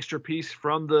adding an extra piece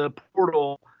from the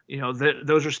portal,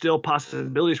 those are still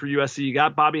possibilities for USC. You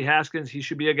got Bobby Haskins. He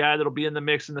should be a guy that'll be in the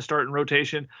mix in the starting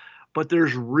rotation. But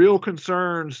there's real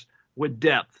concerns with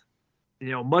depth,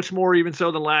 much more even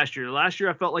so than last year. Last year,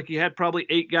 I felt like you had probably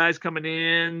 8 guys coming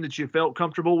in that you felt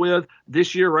comfortable with.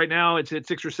 This year, right now, it's at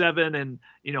 6 or 7, and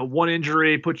one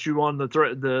injury puts you on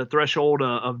the threshold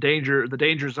of danger, the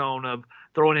danger zone of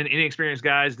throwing in inexperienced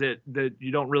guys that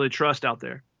you don't really trust out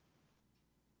there.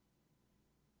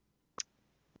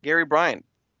 Gary Bryant,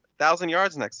 1,000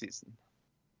 yards next season.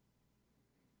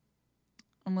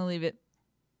 I'm gonna leave it.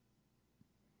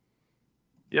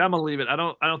 Yeah, I'm gonna leave it. I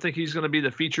don't think he's gonna be the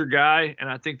featured guy, and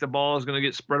I think the ball is gonna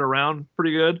get spread around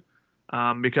pretty good,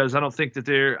 because I don't think that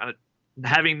they're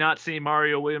having not seen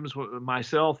Mario Williams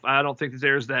myself. I don't think that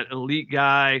there's that elite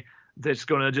guy that's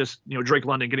gonna just Drake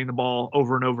London getting the ball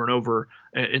over and over and over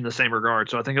in the same regard.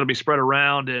 So I think it'll be spread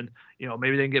around, and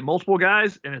maybe they can get multiple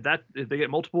guys, and if they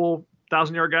get multiple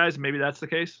 1,000-yard guys, maybe that's the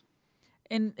case.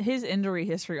 And his injury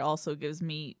history also gives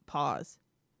me pause.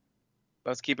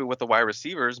 Let's keep it with the wide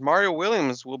receivers. Mario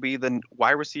Williams will be the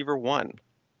wide receiver 1,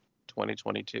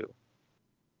 2022.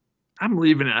 I'm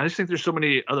leaving it. I just think there's so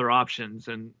many other options,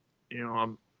 and who's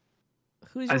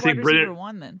your wide receiver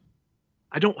 1 then?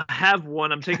 I don't have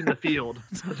one. I'm taking the field.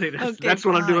 That's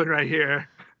what I'm doing right here.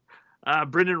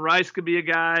 Brendan Rice could be a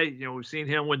guy. We've seen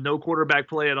him with no quarterback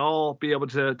play at all be able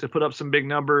to put up some big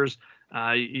numbers.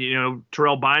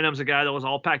 Terrell Bynum's a guy that was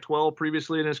all Pac-12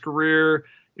 previously in his career.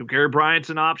 Gary Bryant's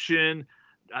an option.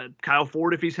 Kyle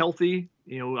Ford, if he's healthy,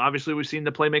 obviously we've seen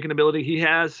the playmaking ability he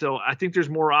has. So I think there's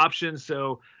more options.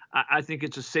 So I think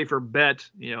it's a safer bet,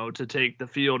 to take the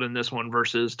field in this one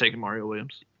versus taking Mario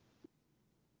Williams.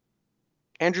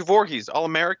 Andrew Voorhees,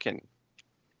 All-American,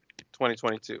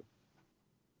 2022.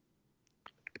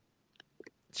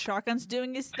 Shotgun's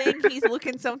doing his thing. He's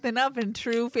looking something up in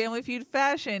true Family Feud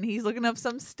fashion. He's looking up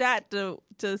some stat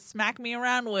to smack me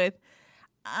around with.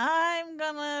 I'm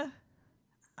gonna.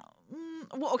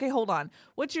 Well, okay, hold on.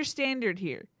 What's your standard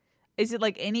here? Is it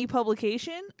like any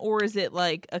publication, or is it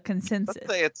like a consensus?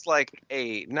 Let's say it's like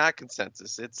not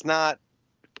consensus. It's not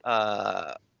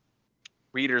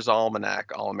Reader's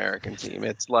Almanac All-American team.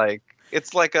 It's like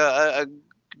a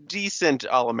decent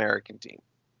All-American team.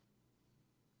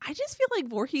 I just feel like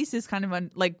Voorhees is kind of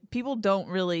people don't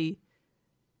really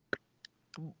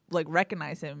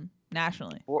recognize him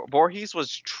nationally. Voorhees was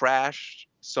trashed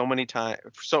so many times,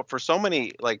 for so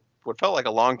many what felt like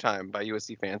a long time by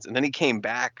USC fans, and then he came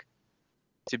back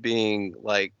to being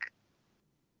like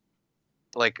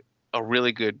a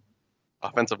really good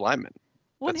offensive lineman.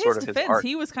 Well, in his defense,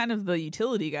 he was kind of the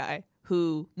utility guy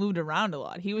who moved around a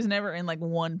lot. He was never in like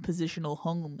one positional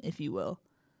home, if you will.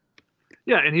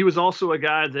 Yeah, and he was also a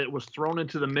guy that was thrown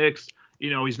into the mix.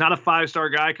 He's not a 5-star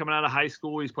guy coming out of high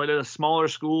school. He's played at a smaller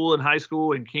school in high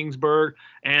school in Kingsburg,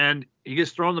 and he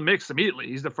gets thrown in the mix immediately.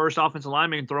 He's the first offensive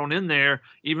lineman thrown in there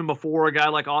even before a guy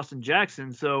like Austin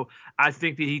Jackson. So I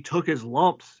think that he took his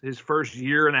lumps his first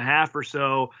year and a half or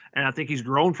so, and I think he's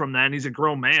grown from that, and he's a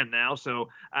grown man now. So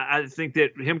I think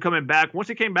that him coming back, once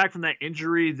he came back from that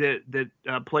injury that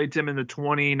plagued him in the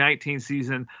 2019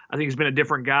 season, I think he's been a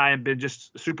different guy and been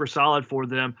just super solid for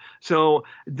them. So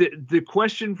the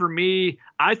question for me,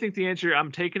 I think the answer,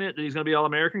 I'm taking it that he's going to be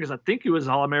All-American because I think he was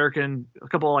All-American a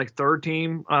couple of like third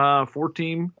team, fourth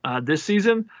team this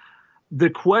season. The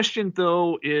question,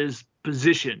 though, is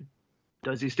position.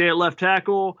 Does he stay at left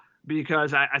tackle?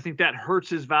 Because I think that hurts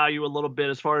his value a little bit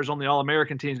as far as on the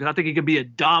All-American teams. Because I think he could be a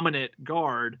dominant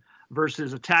guard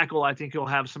versus a tackle. I think he'll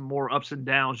have some more ups and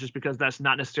downs just because that's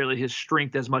not necessarily his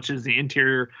strength as much as the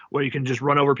interior where you can just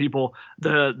run over people.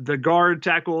 The guard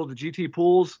tackle, the GT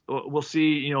pools, we'll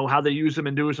see, how they use them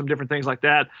and do some different things like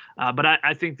that. But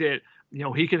I think that,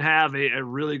 he can have a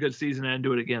really good season and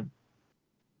do it again.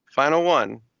 Final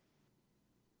one.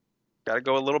 Got to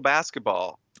go a little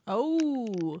basketball.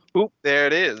 Oh. Hoop, there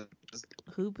it is.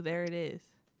 Hoop, there it is.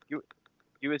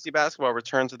 USC basketball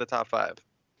returns to the top 5.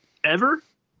 Ever?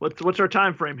 What's our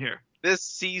time frame here? This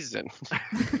season.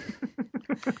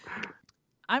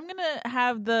 I'm gonna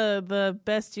have the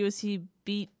best USC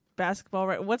beat basketball.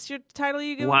 Right? What's your title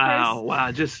you give?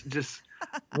 Wow! Just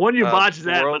one you botched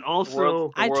that, but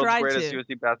also the world's tried greatest to.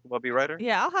 USC basketball beat writer.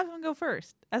 Yeah, I'll have him go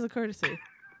first as a courtesy.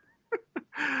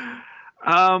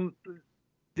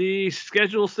 The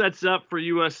schedule sets up for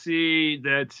USC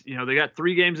that, they got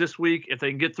 3 games this week. If they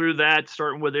can get through that,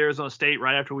 starting with Arizona State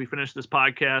right after we finish this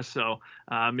podcast. So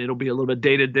it'll be a little bit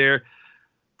dated there.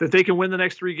 That they can win the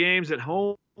next 3 games at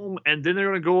home, and then they're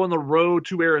going to go on the road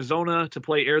to Arizona to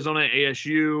play Arizona and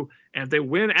ASU. And if they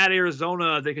win at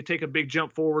Arizona, they could take a big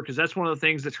jump forward because that's one of the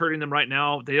things that's hurting them right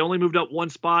now. They only moved up 1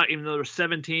 spot, even though there's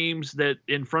 7 teams that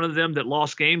in front of them that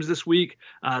lost games this week.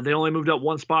 They only moved up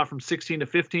 1 spot from 16 to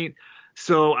 15.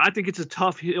 So I think it's a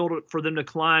tough hill for them to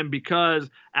climb because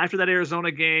after that Arizona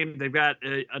game, they've got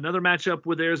another matchup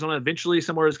with Arizona eventually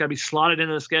somewhere that's got to be slotted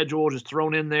into the schedule, just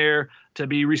thrown in there to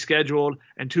be rescheduled,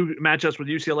 and 2 matchups with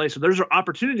UCLA. So there's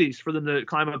opportunities for them to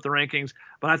climb up the rankings.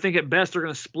 But I think at best they're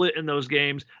going to split in those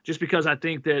games just because I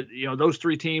think that, those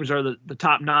 3 teams are the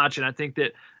top notch. And I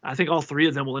think all 3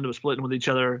 of them will end up splitting with each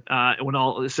other when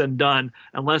all is said and done,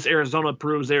 unless Arizona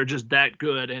proves they're just that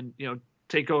good and,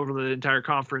 take over the entire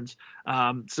conference.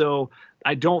 So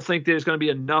I don't think there's going to be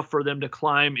enough for them to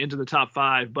climb into the top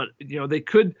 5, but they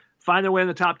could find their way in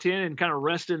the top 10 and kind of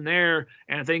rest in there.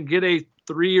 And if they can get a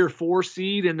 3 or 4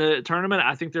 seed in the tournament,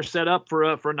 I think they're set up for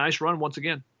a nice run once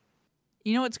again.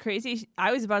 You know what's crazy?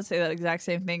 I was about to say that exact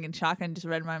same thing, and Shotgun just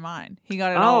read my mind. He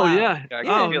got it all out.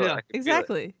 Yeah.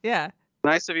 Exactly. Yeah.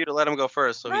 Nice of you to let him go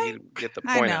first so he can get the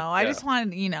point. I know. I just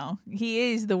wanted,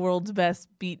 he is the world's best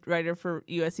beat writer for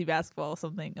USC basketball,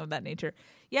 something of that nature.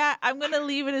 Yeah, I'm going to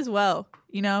leave it as well.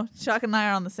 Shotgun and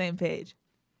I are on the same page.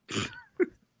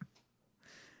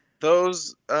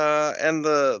 Those and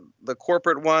the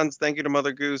corporate ones, thank you to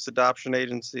Mother Goose, Adoption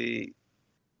Agency,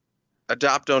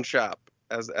 Adopt, Don't Shop,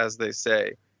 as they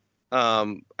say.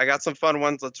 I got some fun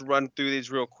ones. Let's run through these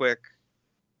real quick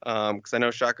because I know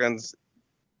Shotgun's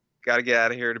got to get out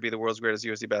of here to be the world's greatest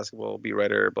USC basketball beat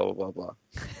writer, blah, blah, blah, blah.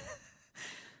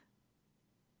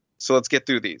 So let's get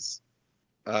through these.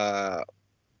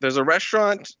 There's a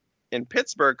restaurant in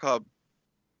Pittsburgh called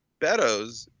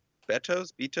Beto's,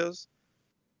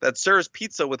 that serves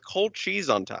pizza with cold cheese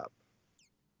on top.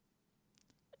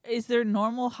 Is there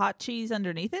normal hot cheese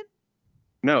underneath it?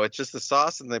 No, it's just the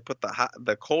sauce, and they put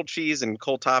the cold cheese and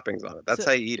cold toppings on it. That's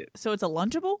how you eat it. So it's a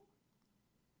Lunchable?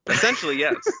 Essentially,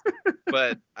 yes.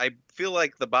 But I feel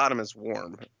like the bottom is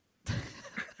warm.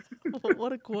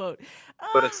 What a quote.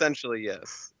 But essentially,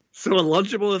 yes. So a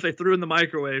Lunchable if they threw in the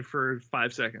microwave for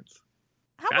 5 seconds.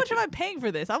 How much am I paying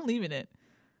for this? I'm leaving it.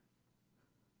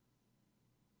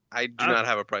 I do not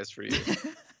have a price for you.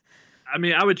 I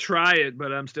mean, I would try it,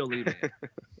 but I'm still leaving it.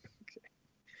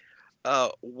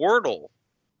 Okay. Wordle.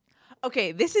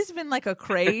 Okay, this has been like a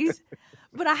craze,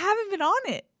 but I haven't been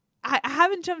on it. I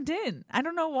haven't jumped in. I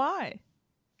don't know why.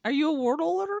 Are you a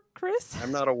Wordler, Chris?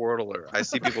 I'm not a Wordler. I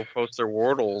see people post their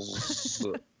Wordles.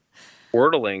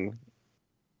 Wordling.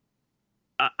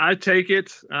 I take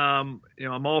it. I'm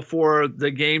all for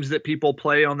the games that people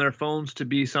play on their phones to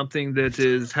be something that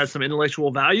has some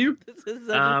intellectual value. This is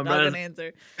such a an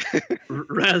answer.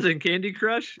 Rather than Candy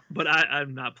Crush, but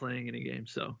I'm not playing any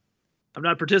games, so I'm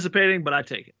not participating, but I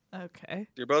take it. Okay.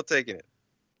 You're both taking it.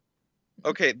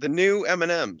 Okay, the new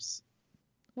M&Ms.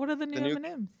 What are the new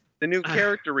M&Ms? The new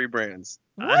character rebrands.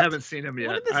 I haven't seen them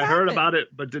yet. I heard about it,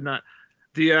 but did not.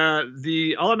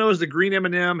 The all I know is the green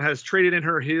M&M has traded in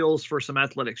her heels for some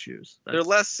athletic shoes. They're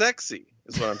less sexy,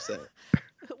 is what I'm saying.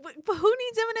 But who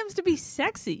needs M&Ms to be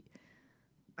sexy?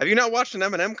 Have you not watched an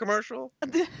M&M commercial?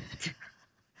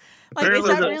 Like, is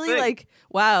that really like,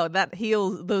 wow,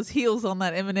 those heels on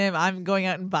that M&M, I'm going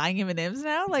out and buying M&Ms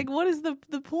now? Like, what is the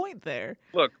point there?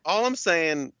 Look, all I'm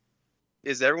saying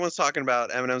is everyone's talking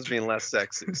about M&Ms being less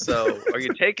sexy. So are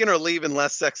you taking or leaving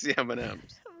less sexy M&Ms?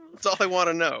 That's all I want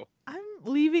to know. I'm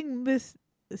leaving this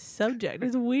subject.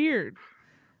 It's weird.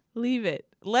 Leave it.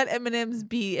 Let M&Ms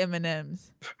be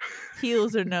M&Ms.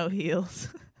 Heels or no heels.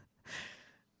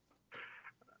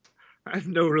 I have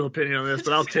no real opinion on this,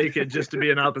 but I'll take it just to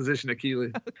be in opposition to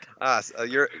Keely. So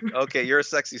you're a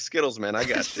sexy Skittles man. I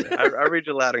got you. I read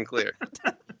you loud and clear.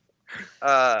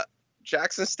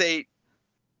 Jackson State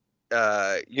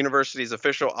University's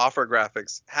official offer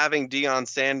graphics having Deion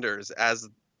Sanders as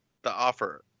the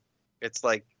offer. It's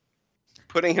like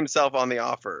putting himself on the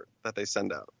offer that they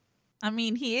send out. I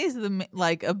mean, he is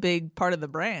a big part of the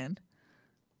brand.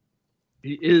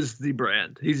 He is the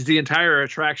brand. He's the entire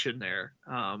attraction there.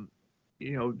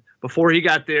 Before he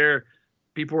got there,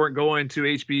 people weren't going to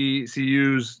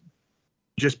HBCUs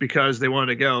just because they wanted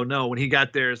to go. No, when he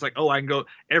got there, it's like, oh, I can go.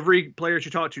 Every player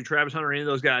you talk to, Travis Hunter, any of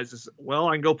those guys, is, well,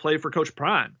 I can go play for Coach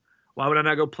Prime. Why would I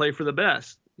not go play for the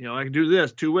best? I can do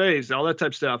this 2 ways, all that type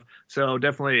of stuff. So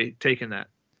definitely taking that.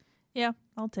 Yeah,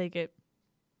 I'll take it.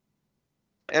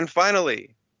 And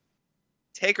finally,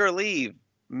 take or leave,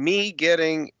 me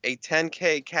getting a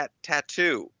 10K cat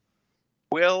tattoo.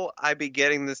 Will I be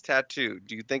getting this tattoo?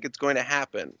 Do you think it's going to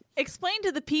happen? Explain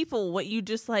to the people what you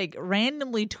just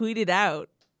randomly tweeted out.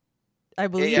 I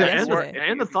believe yesterday.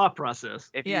 And the thought process.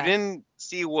 If you didn't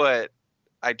see what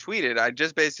I tweeted, I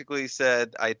just basically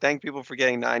said I thank people for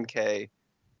getting 9K.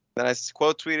 Then I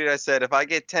quote tweeted. I said if I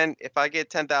get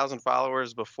 10,000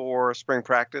 followers before spring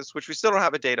practice, which we still don't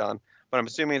have a date on, but I'm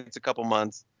assuming it's a couple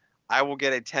months, I will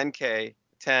get a 10K,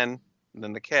 10, and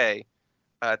then the K,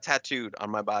 tattooed on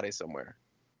my body somewhere.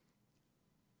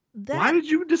 Why did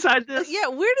you decide this? Yeah,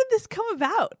 where did this come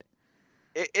about?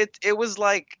 It was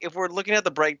like, if we're looking at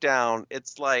the breakdown,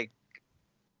 it's like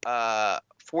 40%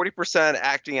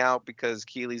 acting out because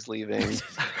Keely's leaving.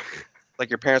 Like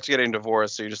your parents are getting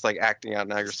divorced, so you're just acting out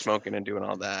now. You're smoking and doing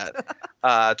all that.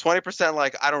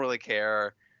 20% I don't really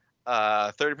care.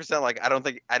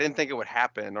 30% I didn't think it would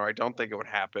happen, or I don't think it would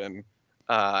happen.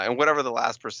 And whatever the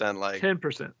last percent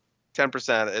 10%.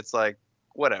 10%. It's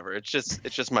whatever. It's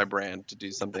just my brand to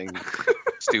do something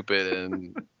stupid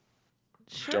and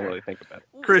don't really think about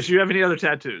it. Chris, you have any other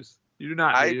tattoos? You do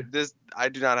not. I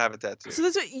do not have a tattoo. So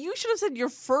you should have said your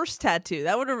first tattoo.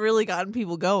 That would have really gotten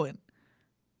people going.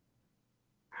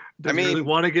 Do you really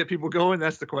want to get people going?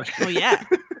 That's the question. Oh yeah,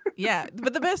 yeah.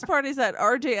 But the best part is that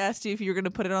RJ asked you if you were going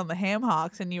to put it on the ham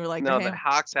hocks, and you were like, "No, the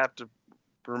hocks have to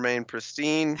remain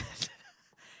pristine."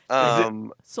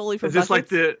 Solely for is buckets.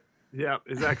 This yeah,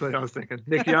 exactly what I was thinking.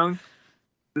 Nick Young,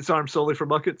 this arm solely for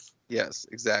buckets. Yes,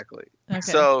 exactly. Okay.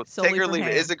 So solely take or leave it.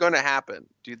 ham. Is it going to happen?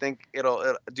 Do you think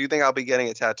Do you think I'll be getting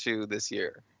a tattoo this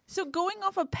year? So going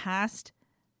off of past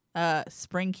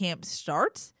spring camp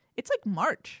starts, it's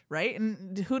March, right?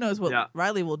 And who knows what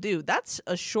Riley will do. That's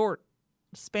a short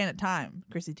span of time,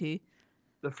 Chrissy T.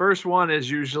 The first one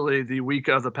is usually the week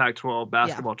of the Pac-12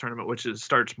 basketball tournament, which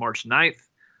starts March 9th.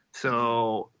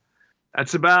 So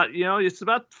that's about, it's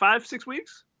about 5-6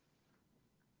 weeks.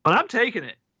 But I'm taking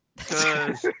it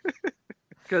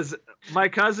because my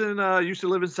cousin used to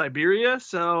live in Siberia,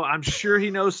 so I'm sure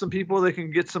he knows some people that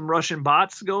can get some Russian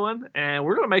bots going, and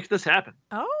we're going to make this happen.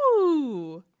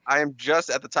 Oh. I am just,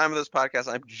 at the time of this podcast,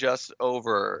 I'm just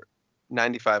over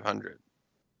 9,500.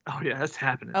 Oh, yeah, that's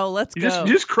happening. Oh, let's go.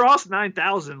 You just crossed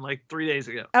 9,000 3 days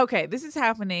ago. Okay, this is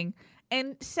happening.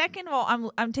 And second of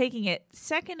all, I'm taking it.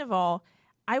 Second of all,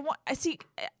 I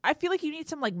feel like you need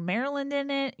some Maryland in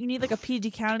it. You need a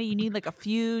PG County. You need a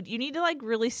feud. You need to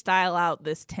really style out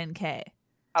this 10K.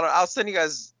 I'll send you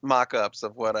guys mock-ups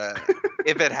of what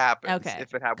if it happens. Okay.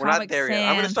 If it happens, we're not there yet.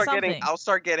 I'm gonna start something. getting. I'll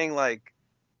start getting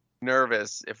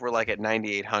nervous if we're at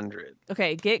 9,800.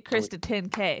 Okay, get Chris to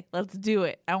 10K. Let's do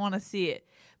it. I want to see it.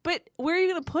 But where are you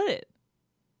gonna put it?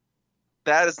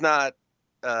 That is not.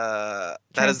 That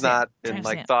has not been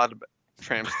thought about.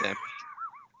 Tramp stamp.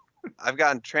 I've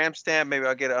gotten tramp stamp. Maybe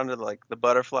I'll get it under the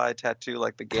butterfly tattoo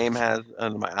the game has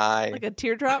under my eye. Like a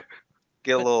teardrop.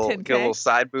 Get a little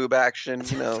side boob action.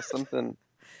 Something.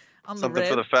 On the something rib.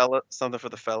 for the fella. Something for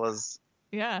the fellas.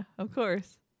 Yeah, of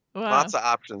course. Wow. Lots of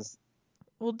options.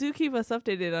 Well, do keep us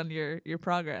updated on your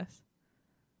progress.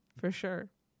 For sure.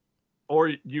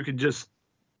 Or you could just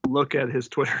look at his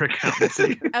Twitter account and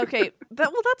see. Okay.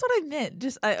 That's what I meant.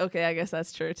 Okay, I guess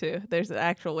that's true too. There's an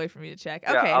actual way for me to check.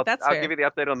 Okay, Yeah, that's fair. I'll give you the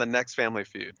update on the next Family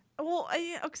Feud. Well,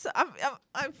 I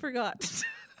forgot.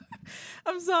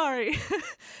 I'm sorry.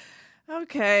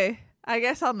 Okay. I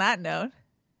guess on that note,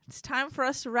 it's time for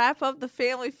us to wrap up the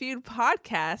Family Feud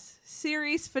podcast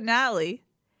series finale.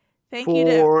 Thank you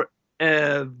to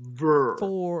forever.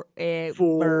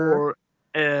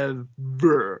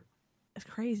 It's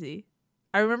crazy.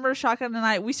 I remember Shotgun and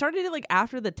I, we started it like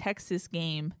after the Texas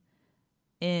game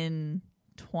in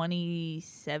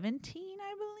 2017,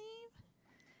 I believe.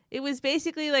 It was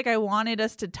basically like I wanted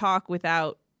us to talk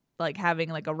without like having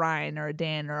like a Ryan or a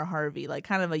Dan or a Harvey, like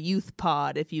kind of a youth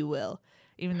pod, if you will,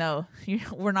 even though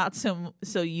we're not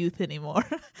so youth anymore.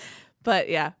 But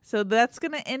yeah, so that's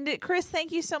going to end it. Chris,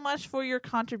 thank you so much for your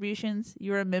contributions.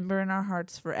 You're a member in our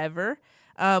hearts forever.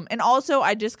 And also,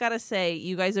 I just got to say,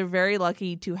 you guys are very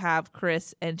lucky to have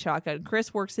Chris and Shotgun.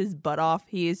 Chris works his butt off.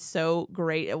 He is so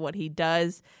great at what he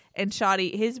does. And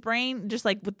Shotty, his brain, just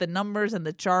like with the numbers and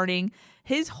the charting,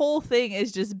 his whole thing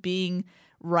is just being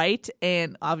right.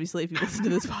 And obviously, if you listen to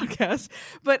this podcast,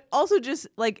 but also just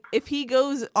like if he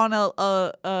goes on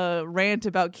a rant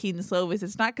about Keaton Slovis,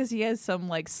 it's not because he has some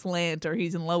like slant or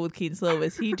he's in love with Keaton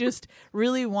Slovis. He just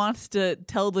really wants to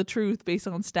tell the truth based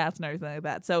on stats and everything like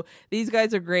that. So these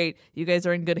guys are great. You guys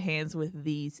are in good hands with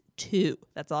these two.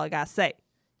 That's all I gotta say.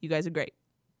 You guys are great.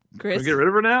 Chris, can we get rid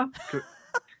of her now?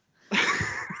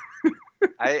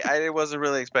 I wasn't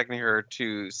really expecting her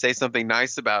to say something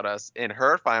nice about us in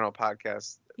her final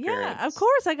podcast appearance. Yeah, of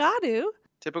course, I got to.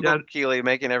 Typical Keely,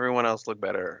 making everyone else look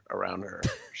better around her.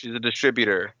 She's a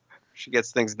distributor. She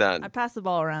gets things done. I pass the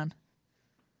ball around.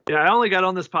 Yeah, I only got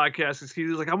on this podcast because he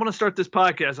was like, I want to start this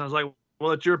podcast. And I was like,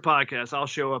 well, it's your podcast. I'll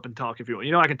show up and talk if you want.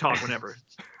 You know, I can talk whenever.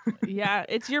 Yeah,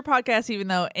 it's your podcast, even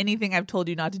though anything I've told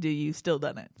you not to do, you've still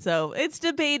done it. So it's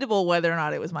debatable whether or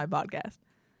not it was my podcast.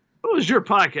 It was your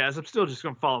podcast. I'm still just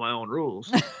going to follow my own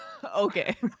rules.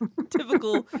 Okay.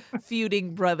 Typical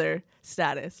feuding brother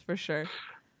status, for sure.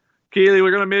 Keely, we're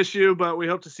going to miss you, but we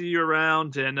hope to see you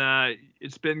around. And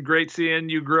it's been great seeing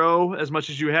you grow as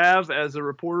much as you have as a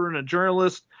reporter and a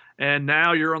journalist. And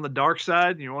now you're on the dark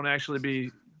side. You won't actually be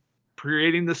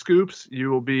creating the scoops. You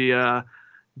will be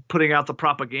putting out the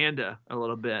propaganda a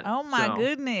little bit. Oh, my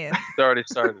goodness. It's already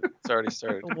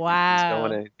started. Wow.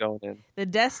 It's going in. The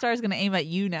Death Star is going to aim at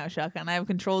you now, Shotgun. I have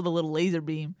control of the little laser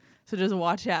beam, so just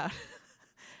watch out.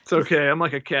 It's okay. I'm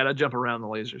like a cat. I jump around the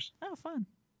lasers. Oh, fun.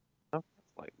 Oh,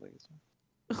 like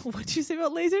lasers. What'd you say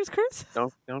about lasers, Chris?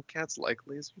 Don't cats like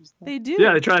lasers, though? They do.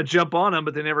 Yeah, they try to jump on them,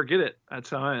 but they never get it. That's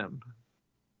how I am.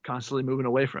 Constantly moving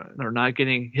away from it or not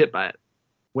getting hit by it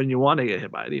when you want to get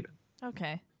hit by it even.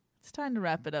 Okay. It's time to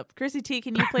wrap it up. Chrissy T,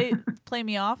 can you play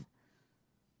me off?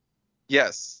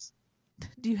 Yes.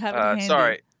 Do you have it handy?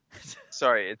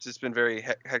 Sorry. It's just been very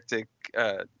hectic.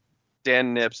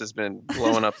 Dan Nips has been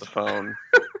blowing up the phone.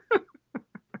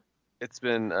 It's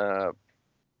been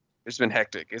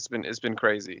hectic. It's been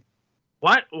crazy.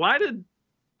 Why did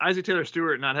Isaac Taylor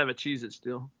Stewart not have a Cheez-It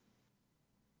still?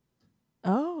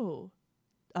 Oh,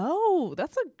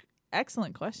 that's an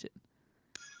excellent question.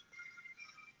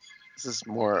 This is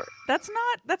more. That's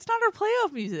not our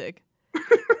playoff music.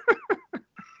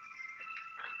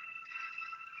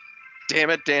 Damn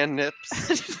it, Dan Nips.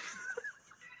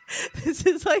 This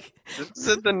is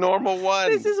the normal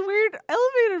one. This is weird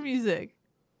elevator music.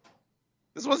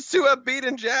 This one's too upbeat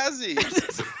and jazzy.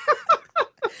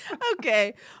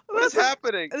 Okay. What is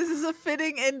happening? This is a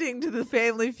fitting ending to the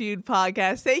Family Feud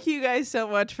podcast. Thank you guys so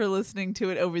much for listening to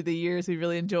it over the years. We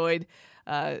really enjoyed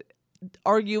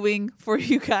arguing for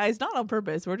you guys. Not on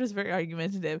purpose. We're just very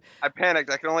argumentative. I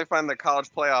panicked. I can only find the college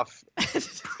playoff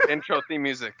intro theme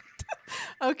music.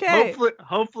 Okay.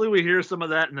 Hopefully we hear some of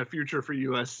that in the future for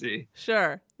USC.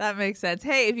 Sure. That makes sense.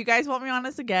 Hey, if you guys want me on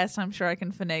as a guest, I'm sure I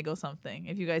can finagle something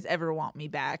if you guys ever want me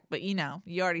back. But you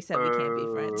already said we can't be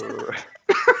friends.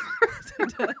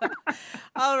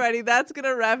 Alrighty, that's going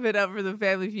to wrap it up for the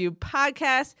Family Feud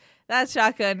podcast. That's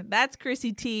Shotgun. That's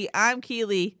Chrissy T. I'm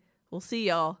Keely. We'll see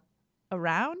y'all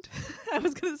around. I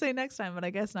was going to say next time, but I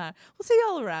guess not. We'll see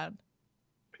y'all around.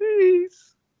 Peace.